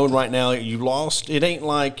panic mode right now. You lost. It ain't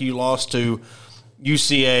like you lost to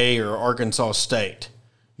UCA or Arkansas State.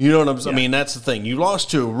 You know what I'm saying? I mean, that's the thing. You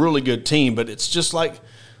lost to a really good team, but it's just like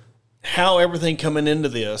how everything coming into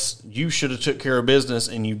this, you should have took care of business,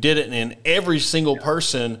 and you did it. And every single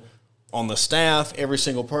person on the staff, every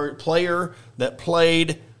single player that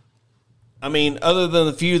played, I mean, other than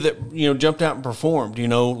the few that, jumped out and performed,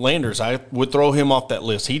 Landers, I would throw him off that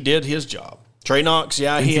list. He did his job. Trey Knox, he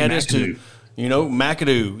had his too.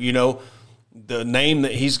 McAdoo, the name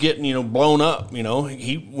that he's getting, blown up,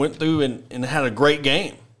 he went through and had a great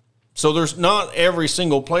game. So there's not every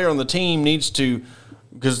single player on the team needs to,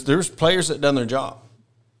 because there's players that done their job.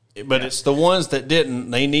 But it's the ones that didn't.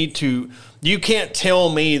 They need to, you can't tell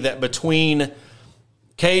me that between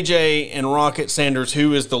KJ and Rocket Sanders,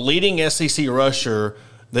 who is the leading SEC rusher,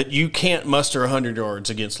 that you can't muster 100 yards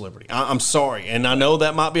against Liberty. I'm sorry. And I know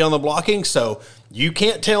that might be on the blocking, so you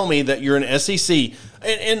can't tell me that you're an SEC.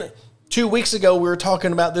 And 2 weeks ago, we were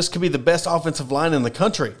talking about this could be the best offensive line in the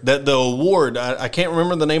country. That the award, I can't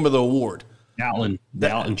remember the name of the award. The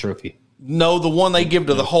Allen Trophy. No, the one they give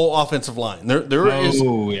to the whole offensive line. There's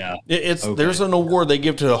an award they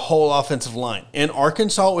give to the whole offensive line. And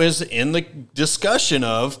Arkansas is in the discussion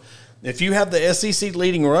of, if you have the SEC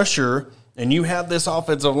leading rusher and you have this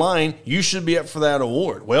offensive line, you should be up for that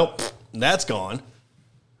award. Well, that's gone.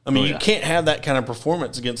 I mean, you can't have that kind of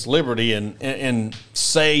performance against Liberty and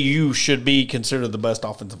say you should be considered the best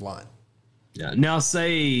offensive line. Yeah. Now,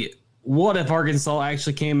 what if Arkansas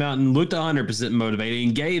actually came out and looked 100% motivated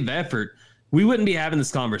and gave effort? We wouldn't be having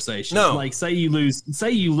this conversation. No. Like, say you lose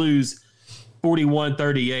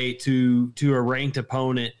 41-38 to a ranked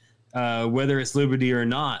opponent, whether it's Liberty or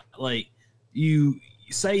not. Like,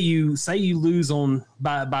 say you lose on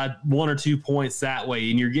by 1 or 2 points that way,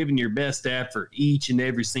 and you're giving your best effort each and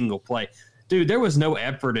every single play. Dude, there was no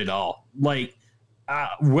effort at all. Like,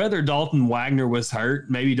 whether Dalton Wagner was hurt,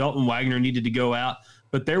 maybe Dalton Wagner needed to go out,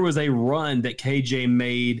 but there was a run that KJ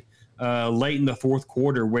made late in the fourth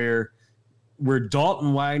quarter where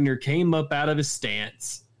Dalton Wagner came up out of his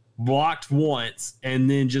stance, blocked once, and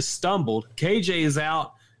then just stumbled. KJ is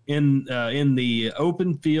out in the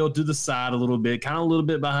open field to the side a little bit, kind of a little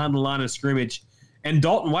bit behind the line of scrimmage, and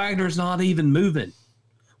Dalton Wagner's not even moving.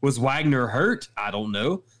 Was Wagner hurt? I don't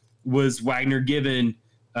know. Was Wagner given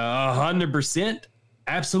 100%?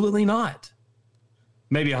 Absolutely not.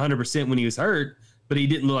 Maybe 100% when he was hurt, but he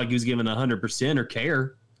didn't look like he was given 100% or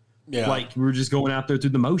care. Yeah. Like, we were just going out there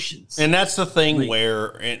through the motions. And that's the thing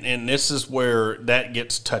where, and this is where that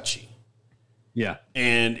gets touchy. Yeah.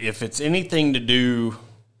 And if it's anything to do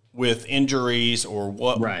with injuries or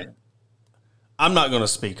what, right, I'm not going to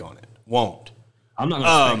speak on it. Won't. I'm not going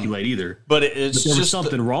to speculate either. But it's there was just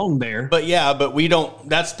something wrong there. But we don't.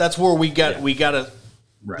 That's where we got to.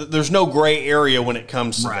 Right. There's no gray area when it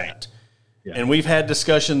comes to Right. that. Yeah. And we've had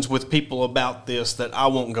discussions with people about this that I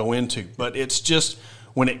won't go into. But it's just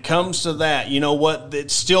when it comes to that, you know what?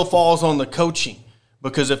 It still falls on the coaching,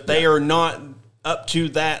 because if they are not up to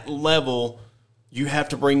that level, you have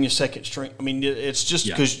to bring your second string. I mean, it's just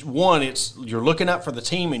because one, it's you're looking out for the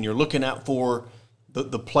team and you're looking out for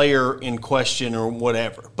the player in question or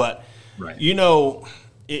whatever. But you know,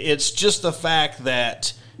 it's just the fact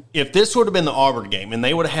that if this would have been the Auburn game and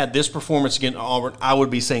they would have had this performance against Auburn, I would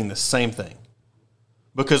be saying the same thing,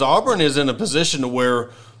 because Auburn is in a position to where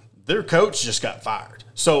their coach just got fired.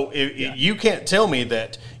 So if you can't tell me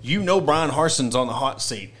that Brian Harson's on the hot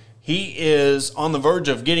seat. He is on the verge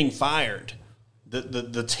of getting fired.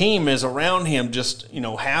 The team is around him, just,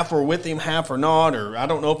 half are with him, half are not, or I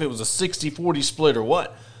don't know if it was a 60-40 split or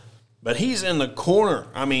what. But he's in the corner,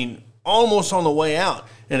 I mean, almost on the way out.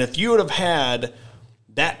 And if you would have had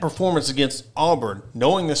that performance against Auburn,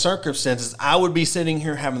 knowing the circumstances, I would be sitting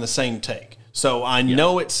here having the same take. So I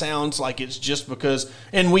know it sounds like it's just because,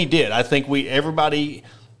 and we did. I think we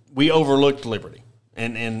overlooked Liberty.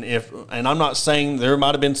 And I'm not saying there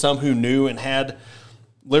might have been some who knew and had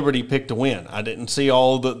Liberty picked to win. I didn't see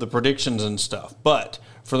all the predictions and stuff. But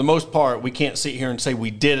for the most part, we can't sit here and say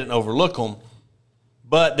we didn't overlook them.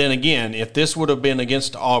 But then again, if this would have been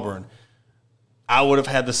against Auburn, I would have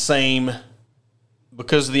had the same,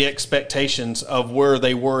 because of the expectations of where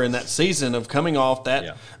they were in that season of coming off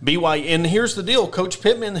that BYU. And here's the deal. Coach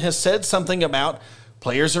Pittman has said something about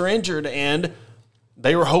players are injured, and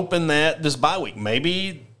they were hoping that this bye week,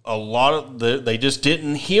 maybe a lot of they just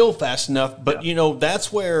didn't heal fast enough. But,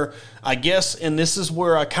 that's where I guess, and this is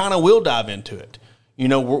where I kind of will dive into it.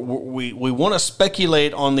 We want to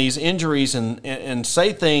speculate on these injuries and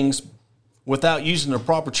say things without using the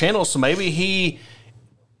proper channels. So maybe he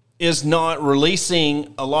is not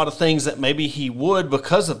releasing a lot of things that maybe he would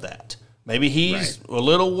because of that. Maybe he's a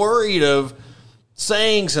little worried of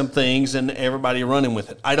saying some things and everybody running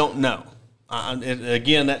with it. I don't know.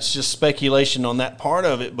 Again, that's just speculation on that part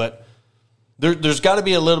of it, but there's got to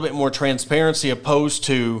be a little bit more transparency opposed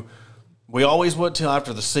to we always wait till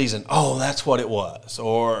after the season. Oh, that's what it was.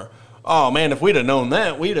 Or, oh, man, if we'd have known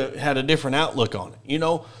that, we'd have had a different outlook on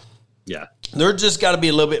it, Yeah. There just got to be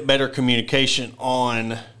a little bit better communication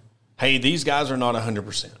on, hey, these guys are not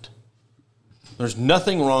 100%. There's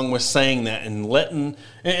nothing wrong with saying that and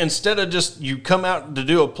instead of just you come out to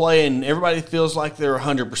do a play and everybody feels like they're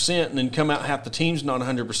 100% and then come out half the team's not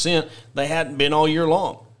 100%, they hadn't been all year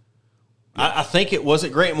long. I think it was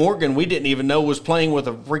at Grant Morgan we didn't even know was playing with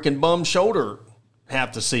a freaking bum shoulder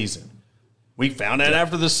half the season. We found out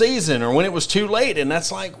after the season or when it was too late, and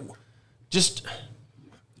that's like just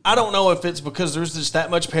I don't know if it's because there's just that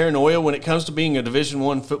much paranoia when it comes to being a Division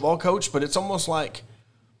I football coach, but it's almost like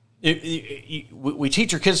we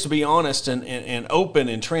teach our kids to be honest and open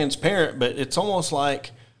and transparent, but it's almost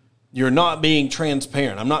like you're not being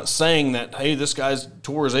transparent. I'm not saying that, hey, this guy's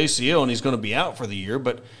tore his ACL and he's going to be out for the year,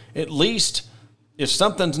 but at least if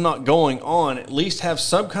something's not going on, at least have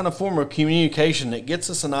some kind of form of communication that gets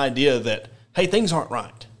us an idea that, hey, things aren't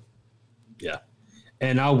right. Yeah.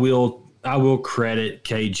 And I will credit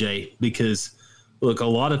KJ because, look, a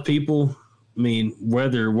lot of people, I mean,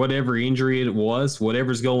 whatever injury it was,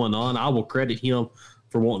 whatever's going on, I will credit him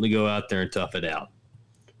for wanting to go out there and tough it out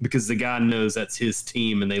because the guy knows that's his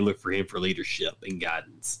team and they look for him for leadership and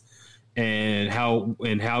guidance. And how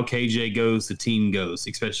KJ goes, the team goes,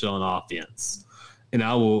 especially on offense. And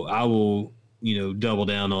I will double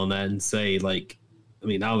down on that and say,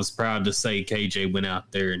 I was proud to say KJ went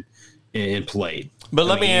out there and played. But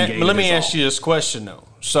let me ask you this question though.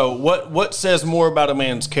 So what says more about a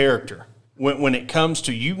man's character when it comes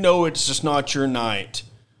to it's just not your night?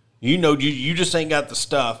 You just ain't got the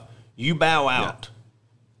stuff. You bow out.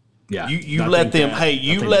 Yeah. You let them.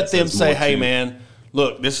 You let them say, "Hey, man,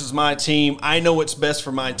 look, this is my team. I know what's best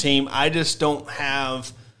for my team. I just don't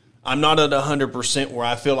have. I'm not at 100% where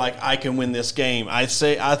I feel like I can win this game." I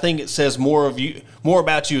think it says more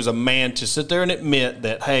about you as a man to sit there and admit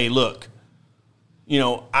that, hey, look,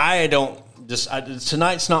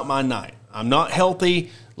 tonight's not my night. I'm not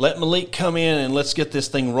healthy. Let Malik come in and let's get this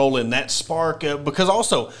thing rolling. That spark, because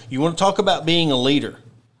also you want to talk about being a leader.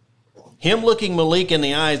 Him looking Malik in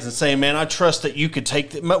the eyes and saying, "Man, I trust that you could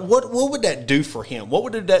take that." What would that do for him? What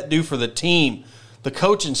would that do for the team, the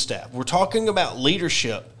coaching staff? We're talking about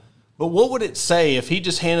leadership, but what would it say if he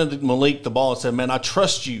just handed Malik the ball and said, "Man, I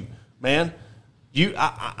trust you, man.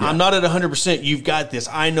 I'm not at 100%. You've got this.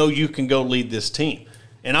 I know you can go lead this team."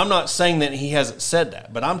 And I'm not saying that he hasn't said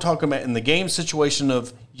that, but I'm talking about in the game situation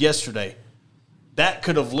of yesterday, that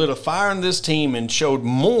could have lit a fire in this team and showed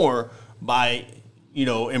more by,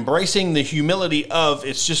 embracing the humility of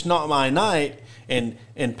it's just not my night and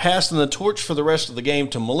passing the torch for the rest of the game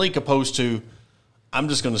to Malik, opposed to I'm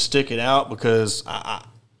just going to stick it out because I'm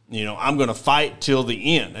going to fight till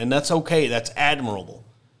the end. And that's okay. That's admirable.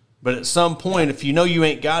 But at some point, if you know you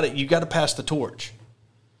ain't got it, you got to pass the torch.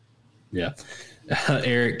 Yeah.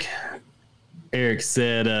 Eric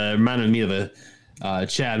said, reminded me of a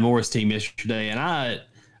Chad Morris team yesterday. And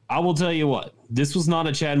I will tell you what, this was not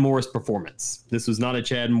a Chad Morris performance. This was not a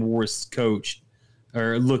Chad Morris coach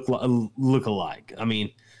or look alike. I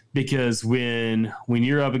mean, because when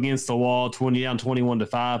you're up against the wall, 20 down,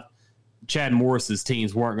 21-5, Chad Morris's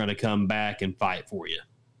teams weren't going to come back and fight for you.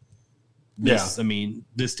 I mean,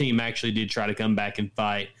 this team actually did try to come back and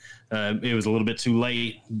fight. It was a little bit too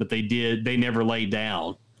late, but they did. They never laid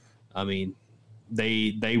down. I mean,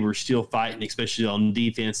 they were still fighting, especially on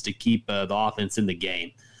defense, to keep the offense in the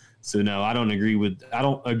game. So no, I don't agree with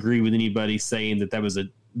anybody saying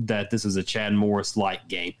that this was a Chad Morris like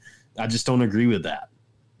game. I just don't agree with that.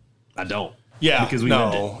 I don't. Yeah, because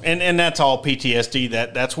and that's all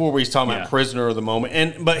PTSD. That's where we're talking about prisoner of the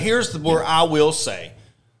moment. But here's where I will say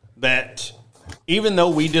that even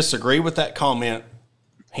though we disagree with that comment,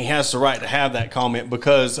 he has the right to have that comment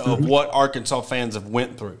because of what Arkansas fans have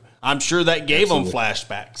went through. I'm sure that gave them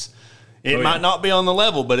flashbacks. It might not be on the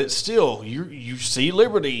level, but it's still, you see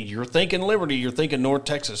Liberty, you're thinking North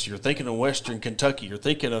Texas, you're thinking of Western Kentucky, you're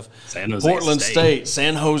thinking of Portland State,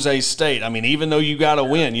 San Jose State. I mean, even though you got to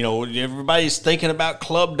win, everybody's thinking about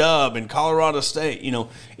Club Dub and Colorado State.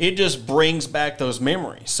 It just brings back those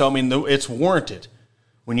memories. So, I mean, it's warranted.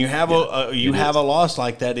 When you have a loss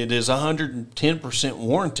like that, it is 110%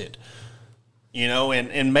 warranted.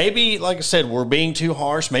 And maybe, like I said, we're being too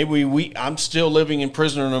harsh. Maybe I'm still living in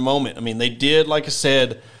prisoner in a moment. I mean, they did, like I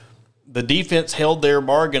said, the defense held their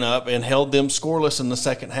bargain up and held them scoreless in the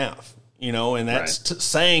second half. And that's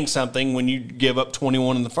saying something when you give up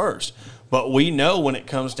 21 in the first. But we know when it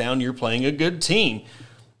comes down, you're playing a good team.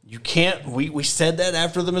 You can't. We said that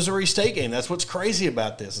after the Missouri State game. That's what's crazy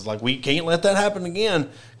about this. It's like we can't let that happen again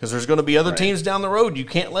because there's going to be other teams down the road. You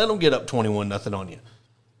can't let them get up 21-0 on you.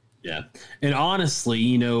 Yeah, and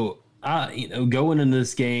honestly, going into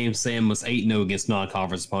this game, Sam was 8-0 against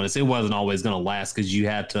non-conference opponents. It wasn't always going to last because you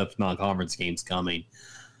had tough non-conference games coming.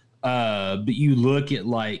 But you look at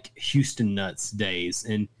like Houston Nuts days,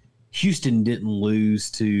 and Houston didn't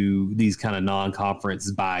lose to these kind of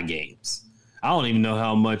non-conference bye games. I don't even know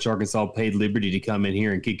how much Arkansas paid Liberty to come in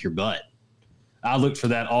here and kick your butt. I looked for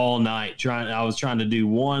that all night. I was trying to do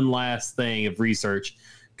one last thing of research.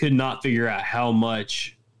 Could not figure out how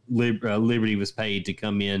much Liberty was paid to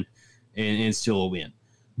come in and still a win.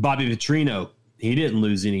 Bobby Petrino, he didn't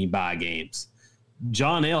lose any bye games.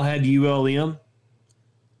 John L. had ULM.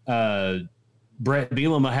 Brett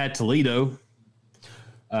Bielema had Toledo.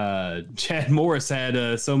 Chad Morris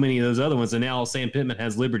had so many of those other ones, and now Sam Pittman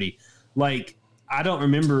has Liberty. Like, I don't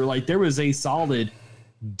remember. Like, there was a solid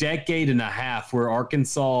decade and a half where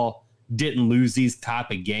Arkansas didn't lose these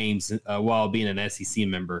type of games while being an SEC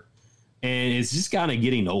member. And it's just kind of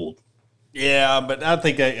getting old. Yeah, but I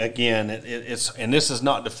think, again, it's – and this is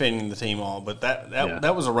not defending the team all, but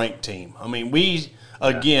that was a ranked team. I mean, we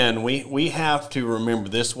have to remember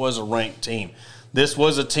this was a ranked team. This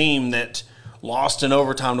was a team that lost in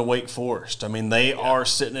overtime to Wake Forest. I mean, they are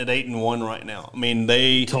sitting at 8-1 right now. I mean,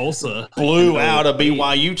 they Tulsa blew out a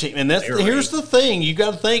BYU team. And here's the thing. You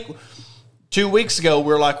got to think 2 weeks ago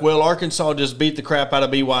we're like, well, Arkansas just beat the crap out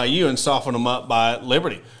of BYU and softened them up by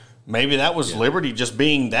Liberty. Maybe that was Liberty just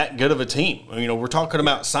being that good of a team. We're talking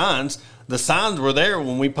about signs. the signs were there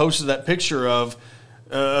when we posted that picture of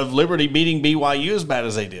Liberty beating BYU as bad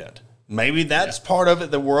as they did. Maybe that's part of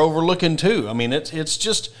it that we're overlooking too. I mean, it's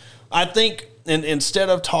just, I think, instead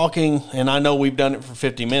of talking, and I know we've done it for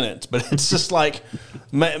 50 minutes, but it's just like,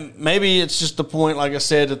 maybe it's just the point, like I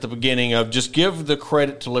said at the beginning, of just give the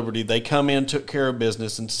credit to Liberty. They come in, took care of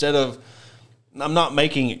business, instead of, I'm not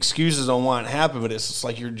making excuses on why it happened, but it's just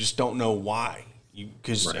like you just don't know why.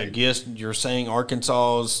 Because I guess you're saying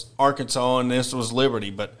Arkansas and this was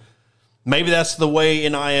Liberty, but maybe that's the way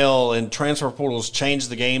NIL and transfer portals change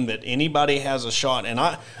the game, that anybody has a shot. And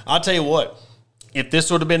I'll tell you what, if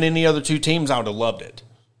this would have been any other two teams, I would have loved it.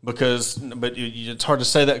 But it's hard to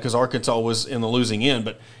say that because Arkansas was in the losing end.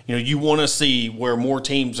 But you want to see where more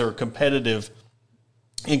teams are competitive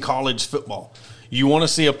in college football. You want to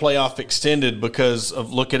see a playoff extended because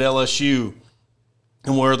of, look at LSU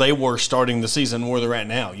and where they were starting the season, where they're at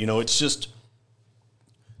now. It's just,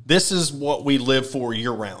 this is what we live for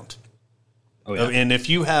year round. Oh, yeah. And if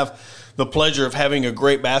you have the pleasure of having a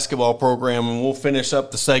great basketball program, and we'll finish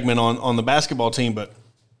up the segment on the basketball team, but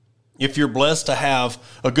if you're blessed to have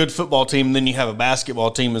a good football team, and then you have a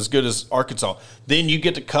basketball team as good as Arkansas, then you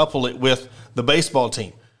get to couple it with the baseball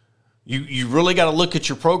team. You really got to look at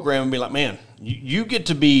your program and be like, man, you get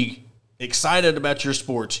to be excited about your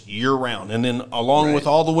sports year round. And then along with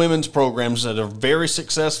all the women's programs that are very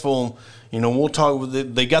successful, we'll talk,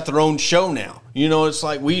 they got their own show now. It's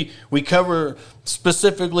like we cover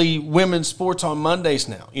specifically women's sports on Mondays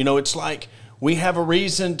now. It's like we have a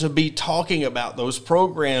reason to be talking about those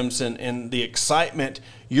programs and the excitement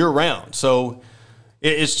year round. So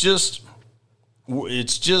it's just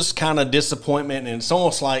kind of disappointment, and it's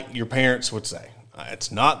almost like your parents would say,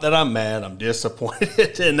 it's not that I'm mad, I'm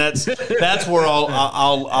disappointed. And that's where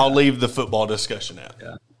I'll leave the football discussion at.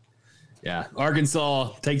 Yeah.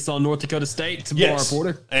 Arkansas takes on North Dakota State tomorrow,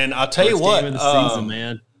 Porter. And I'll tell you what, game of the season,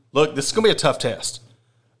 man. Look, this is going to be a tough test.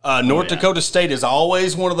 North Dakota State is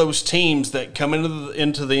always one of those teams that come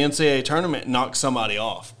into the NCAA tournament and knock somebody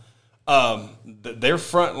off. Their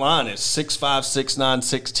front line is 6'5", 6'9",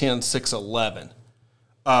 6'10",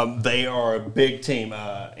 6'11". They are a big team.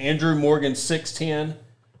 Andrew Morgan, 6'10",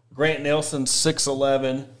 Grant Nelson,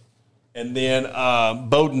 6'11", and then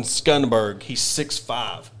Bowden Skunberg, he's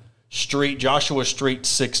 6'5". Joshua Street,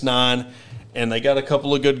 6'9", and they got a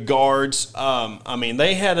couple of good guards.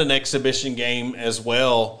 They had an exhibition game as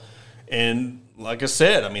well, and like I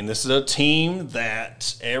said, this is a team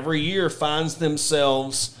that every year finds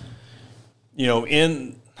themselves,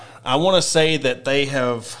 I want to say that they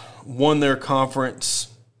have won their conference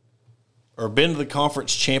or been to the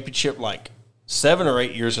conference championship like 7 or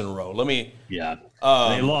 8 years in a row.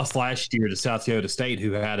 They lost last year to South Dakota State,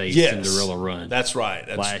 who had a Cinderella run. That's right.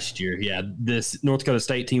 Last year. Yeah. This North Dakota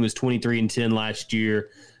State team was 23-10 last year,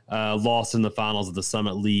 lost in the finals of the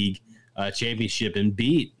Summit League championship and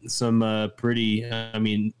beat some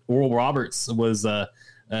Oral Roberts was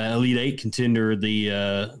Elite Eight contender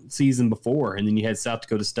the season before. And then you had South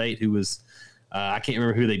Dakota State, who was, I can't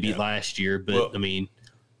remember who they beat last year, but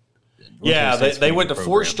they went to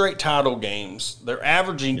 4 straight title games. They're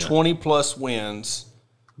averaging 20-plus wins.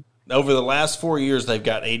 Over the last 4 years, they've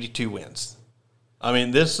got 82 wins.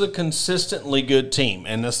 This is a consistently good team.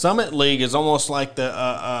 And the Summit League is almost like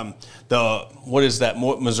the what is that,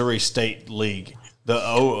 Missouri State League?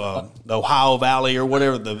 The Ohio Valley or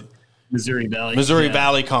whatever, the Missouri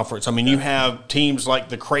Valley Conference. You have teams like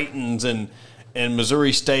the Creightons and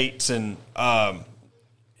Missouri States, and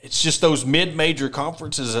it's just those mid-major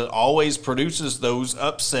conferences that always produces those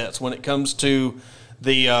upsets when it comes to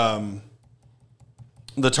the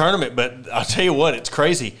tournament. But I'll tell you what, it's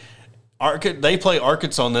crazy. They play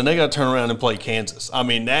Arkansas, and then they got to turn around and play Kansas.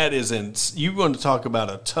 that is you want to talk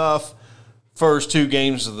about a tough first 2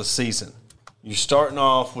 games of the season. You're starting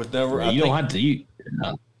off with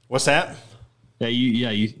What's that?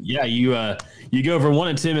 You go from one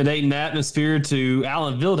intimidating atmosphere to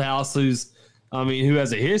Allen Fieldhouse, who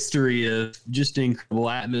has a history of just incredible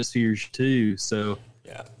atmospheres too. So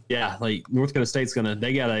like North Dakota State's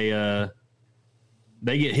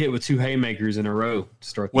they get hit with 2 haymakers in a row to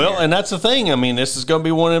start the year. And that's the thing. This is going to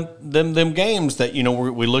be one of them games that,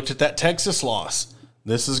 we looked at that Texas loss.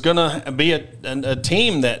 This is going to be a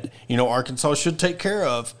team that, Arkansas should take care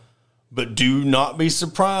of. But do not be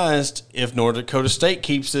surprised if North Dakota State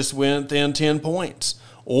keeps this win within 10 points.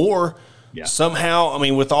 Or somehow,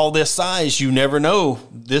 with all this size, you never know.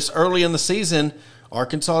 This early in the season,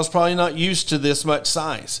 Arkansas is probably not used to this much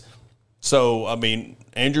size. So,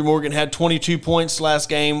 Andrew Morgan had 22 points last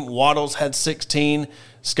game. Waddles had 16.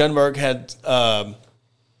 Skunberg had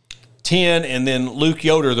 10. And then Luke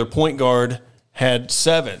Yoder, their point guard, had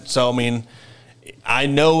 7. So, I mean, I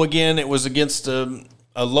know, again, it was against a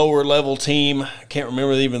lower-level team. I can't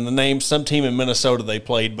remember even the name. Some team in Minnesota they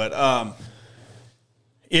played. But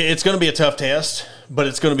it's going to be a tough test, but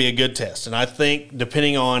it's going to be a good test. And I think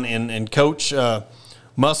depending on – and Coach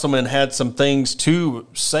Musselman had some things to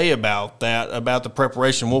say about that, about the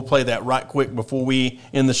preparation. We'll play that right quick before we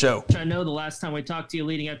end the show. I know the last time we talked to you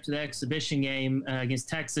leading up to the exhibition game against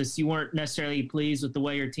Texas, you weren't necessarily pleased with the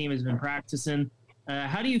way your team has been practicing.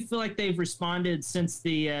 How do you feel like they've responded since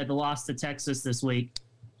the loss to Texas this week?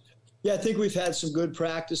 Yeah, I think we've had some good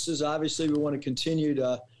practices. Obviously, we want to continue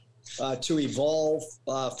to evolve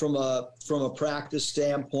from a practice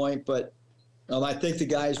standpoint, but I think the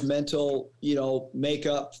guys' mental,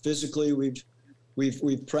 makeup physically,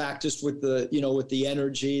 we've practiced with the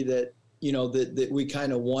energy that that we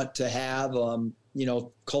kind of want to have,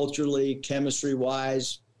 culturally, chemistry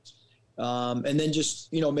wise, and then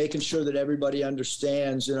just making sure that everybody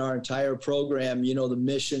understands in our entire program, the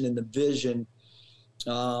mission and the vision,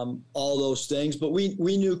 all those things. But we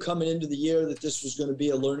knew coming into the year that this was going to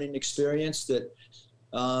be a learning experience, that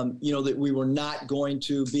that we were not going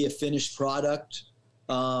to be a finished product,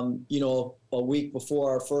 a week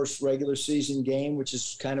before our first regular season game, which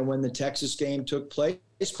is kind of when the Texas game took place.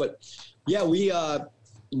 But yeah, we have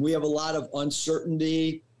a lot of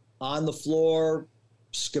uncertainty on the floor,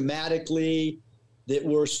 schematically, that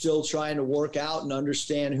we're still trying to work out and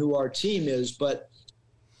understand who our team is.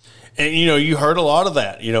 And, you heard a lot of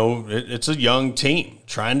that. It's a young team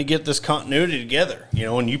trying to get this continuity together,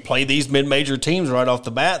 and you play these mid-major teams right off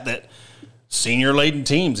the bat, that senior-laden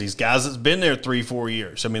teams, these guys that's been there 3-4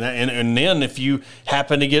 years. I mean, and then if you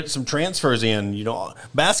happen to get some transfers in,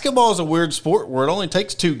 basketball is a weird sport where it only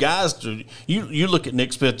takes 2 guys to – you look at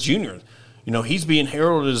Nick Smith Jr., he's being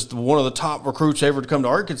heralded as one of the top recruits ever to come to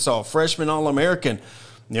Arkansas, freshman All-American.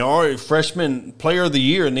 Already freshman player of the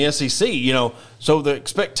year in the SEC, so the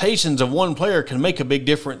expectations of one player can make a big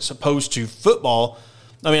difference opposed to football.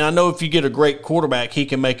 I mean, I know if you get a great quarterback, he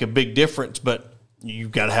can make a big difference, but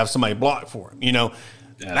you've got to have somebody block for him.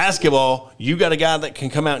 Basketball, you got a guy that can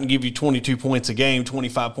come out and give you 22 points a game,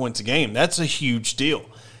 25 points a game. That's a huge deal.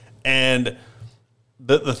 And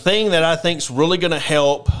the thing that I think is really going to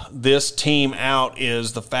help this team out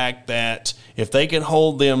is the fact that if they can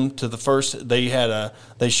hold them to the first,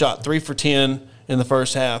 they shot 3 for 10 in the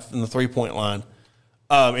first half in the 3-point line.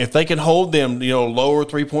 If they can hold them, lower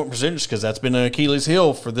 3-point percentage, because that's been an Achilles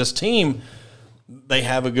heel for this team, they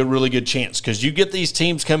have a really good chance. Because you get these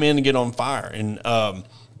teams come in and get on fire, and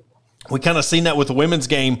we kind of seen that with the women's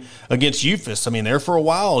game against Eufus. I mean, there for a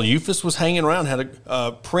while, Eufus was hanging around.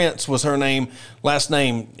 Had Prince was her last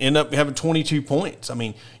name, ended up having 22 points. I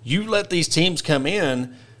mean, you let these teams come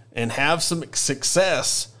in and have some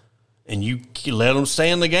success, and you let them stay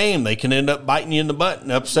in the game, they can end up biting you in the butt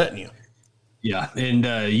and upsetting you. Yeah,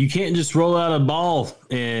 and you can't just roll out a ball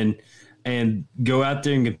and go out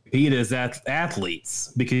there and compete as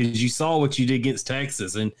athletes, because you saw what you did against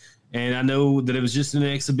Texas, and I know that it was just an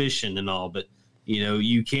exhibition and all, but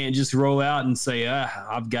you can't just roll out and say,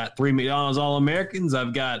 I've got 3 McDonald's All-Americans,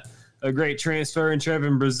 I've got a great transfer in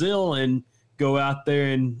Trevin Brazil, and go out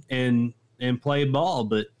there and play ball.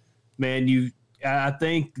 But man, I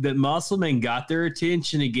think that Musselman got their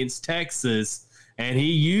attention against Texas, and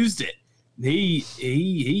he used it. He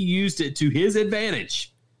used it to his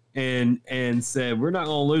advantage, and said, we're not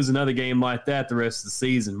going to lose another game like that the rest of the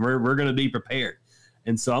season. We're going to be prepared.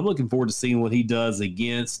 And so I'm looking forward to seeing what he does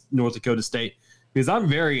against North Dakota State, because I'm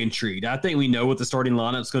very intrigued. I think we know what the starting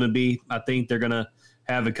lineup is going to be. I think they're going to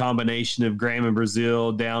have a combination of Graham and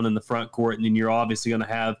Brazil down in the front court, and then you're obviously going to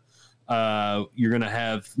have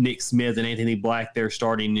Nick Smith and Anthony Black there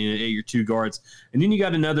starting at your 2 guards, and then you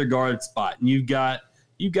got another guard spot, and you've got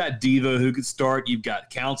Devo who could start, you've got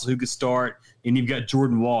Council who could start, and you've got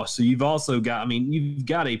Jordan Walsh. So you've also got, you've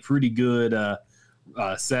got a pretty good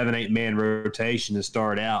 7-8 man rotation to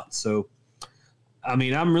start out. So,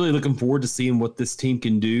 I'm really looking forward to seeing what this team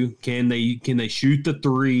can do. Can they shoot the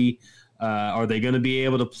 3? Are they going to be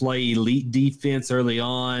able to play elite defense early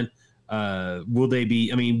on? Will they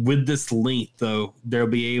be? With this length, though, they'll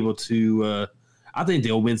be able to. I think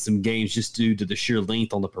they'll win some games just due to the sheer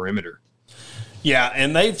length on the perimeter. Yeah,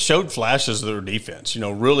 and they've showed flashes of their defense.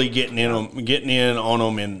 Really getting in on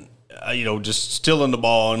them, and just stealing the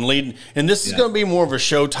ball and leading. And this is going to be more of a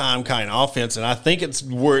Showtime kind of offense, and I think it's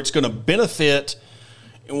where it's going to benefit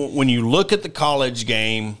when you look at the college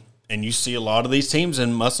game and you see a lot of these teams,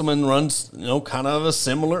 and Musselman runs, kind of a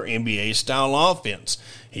similar NBA-style offense.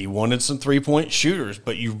 He wanted some three-point shooters,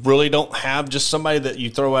 but you really don't have just somebody that you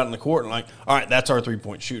throw out in the court and all right, that's our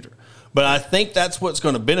three-point shooter. But I think that's what's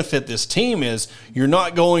going to benefit this team is you're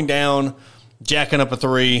not going down, jacking up a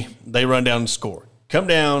three, they run down and score. Come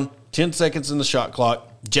down, 10 seconds in the shot clock,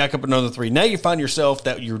 jack up another three. Now you find yourself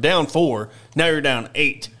that you're down 4, now you're down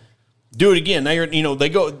 8. Do it again. Now they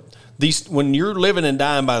go these when you're living and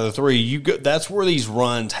dying by the three, that's where these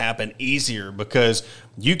runs happen easier because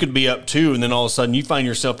you could be up 2 and then all of a sudden you find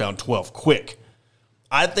yourself down 12 quick.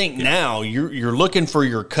 I think now you're looking for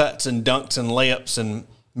your cuts and dunks and layups and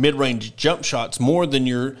mid-range jump shots more than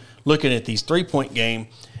you're looking at these 3-point game.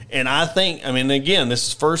 And I think, again, this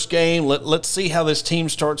is first game. Let's see how this team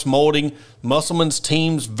starts molding. Musselman's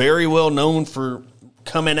team's very well known for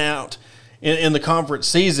coming out in the conference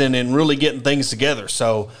season and really getting things together.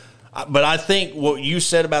 So, but I think what you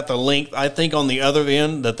said about the length, I think on the other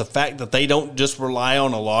end that the fact that they don't just rely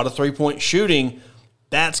on a lot of 3-point shooting,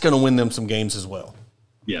 that's going to win them some games as well.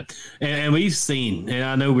 Yeah, and we've seen, and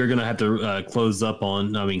I know we're going to have to close up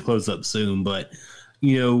soon, but,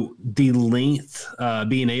 the length,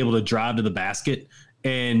 being able to drive to the basket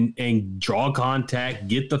and draw contact,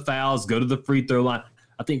 get the fouls, go to the free throw line.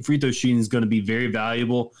 I think free throw shooting is going to be very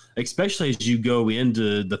valuable, especially as you go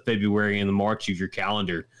into the February and the March of your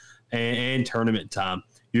calendar and tournament time.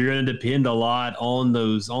 You're going to depend a lot on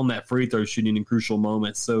that free throw shooting in crucial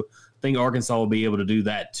moments. So I think Arkansas will be able to do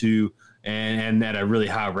that too. And at a really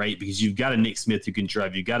high rate because you've got a Nick Smith who can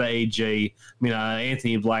drive. You've got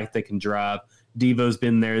Anthony Black that can drive. Devo's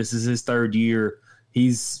been there. This is his 3rd year.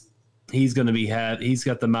 He's going to he's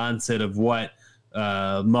got the mindset of what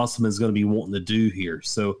Musselman is going to be wanting to do here.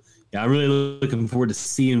 So yeah, I'm really looking forward to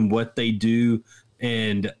seeing what they do.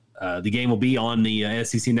 And the game will be on the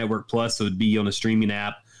SEC Network Plus, so it'd be on a streaming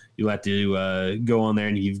app. You'll have to go on there,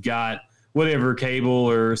 and you've got whatever cable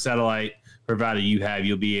or satellite provider you have,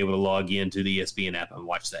 you'll be able to log into the ESPN app and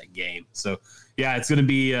watch that game. So, yeah, it's going to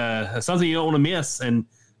be something you don't want to miss. And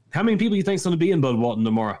how many people do you think is going to be in Bud Walton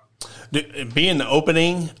tomorrow? Being the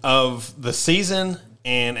opening of the season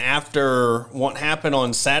and after what happened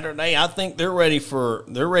on Saturday, I think they're ready for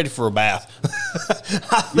a bath.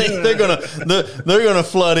 I think they're gonna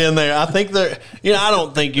flood in there. I think I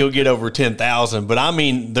don't think you'll get over 10,000, but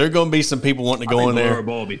there are going to be some people wanting to go in there. Lower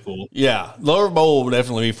bowl will be full. Yeah, lower bowl will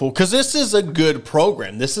definitely be full because this is a good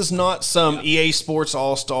program. This is not some EA Sports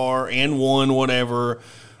All-Star and one whatever.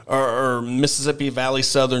 Or Mississippi Valley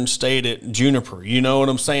Southern State at Juniper. You know what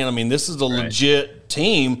I'm saying? This is a legit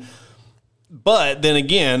team. But then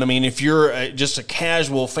again, if you're just a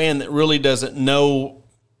casual fan that really doesn't know,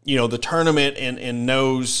 the tournament and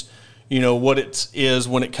knows, what it is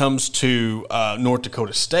when it comes to North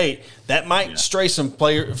Dakota State, that might stray some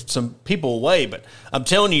people away. But I'm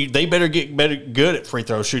telling you, they better get good at free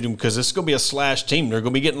throw shooting because this is going to be a slash team. They're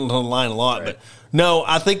going to be getting on the line a lot. Right. But no,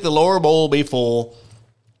 I think the lower bowl will be full.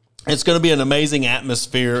 It's going to be an amazing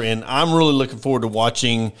atmosphere, and I'm really looking forward to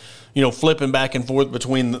watching, flipping back and forth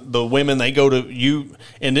between the women. They go to you,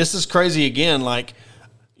 and this is crazy again,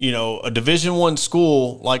 a Division I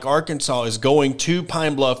school like Arkansas is going to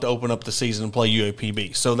Pine Bluff to open up the season and play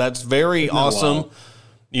UAPB. So that's very awesome,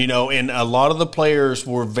 and a lot of the players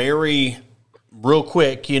were very real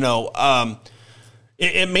quick,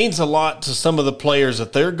 It means a lot to some of the players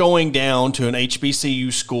that they're going down to an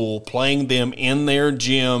HBCU school, playing them in their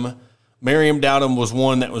gym. Miriam Dowdham was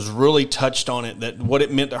one that was really touched on it, that what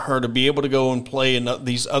it meant to her to be able to go and play in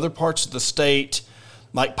these other parts of the state,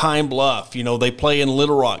 like Pine Bluff. They play in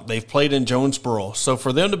Little Rock. They've played in Jonesboro. So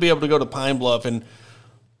for them to be able to go to Pine Bluff and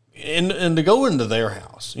to go into their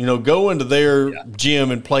house, go into their gym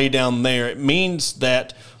and play down there, it means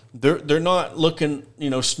that they're not looking,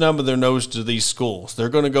 snubbing their nose to these schools. They're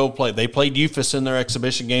going to go play. They played UFAS in their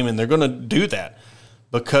exhibition game, and they're going to do that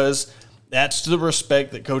because that's the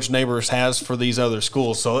respect that Coach Neighbors has for these other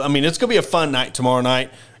schools. So, it's going to be a fun night tomorrow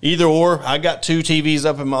night. Either or. I got 2 TVs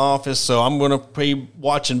up in my office, so I'm going to be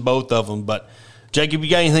watching both of them. But, Jacob, you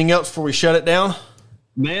got anything else before we shut it down?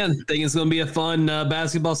 Man, I think it's going to be a fun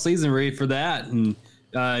basketball season ready for that. And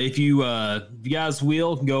if you guys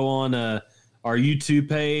will, go on our YouTube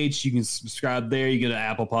page. You can subscribe there. You go to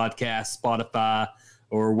Apple Podcasts, Spotify,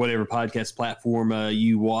 or whatever podcast platform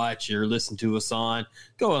you watch or listen to us on.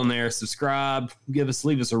 Go on there, subscribe,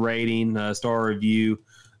 leave us a rating, star review,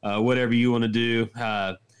 whatever you want to do,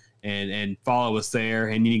 and follow us there.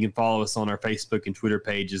 And you can follow us on our Facebook and Twitter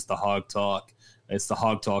pages, The Hawg Talk. It's The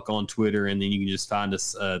Hawg Talk on Twitter, and then you can just find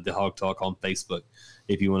us, The Hawg Talk on Facebook,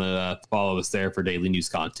 if you want to follow us there for daily news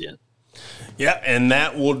content. Yeah, and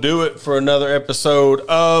that will do it for another episode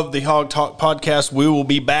of the Hawg Talk podcast. We will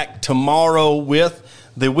be back tomorrow with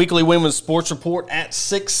the weekly women's sports report at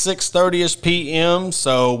 6:30 p.m.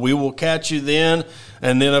 So we will catch you then.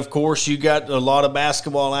 And then, of course, you got a lot of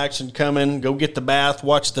basketball action coming. Go get the bath,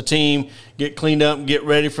 watch the team, get cleaned up, and get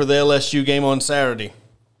ready for the LSU game on Saturday.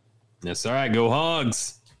 That's all right. Go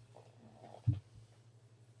Hogs. I'm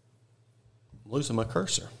losing my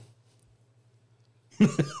cursor.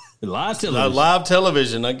 Live television. Live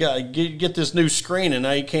television. I get this new screen, and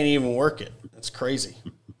now you can't even work it. That's crazy.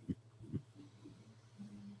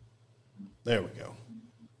 There we go.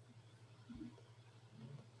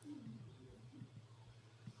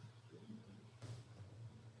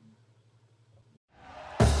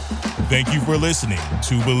 Thank you for listening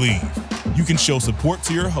to Believe. You can show support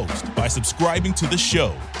to your host by subscribing to the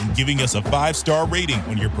show and giving us a 5-star rating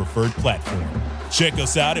on your preferred platform. Check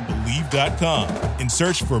us out at Believe.com and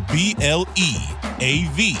search for BLEAV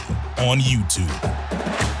on YouTube.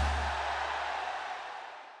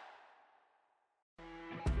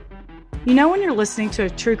 You know when you're listening to a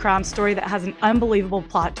true crime story that has an unbelievable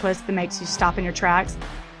plot twist that makes you stop in your tracks?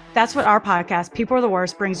 That's what our podcast, People Are the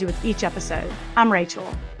Worst, brings you with each episode. I'm Rachel.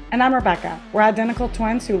 And I'm Rebecca. We're identical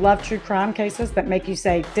twins who love true crime cases that make you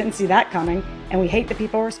say, didn't see that coming, and we hate the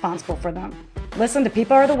people responsible for them. Listen to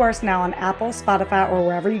People Are the Worst now on Apple, Spotify, or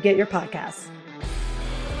wherever you get your podcasts.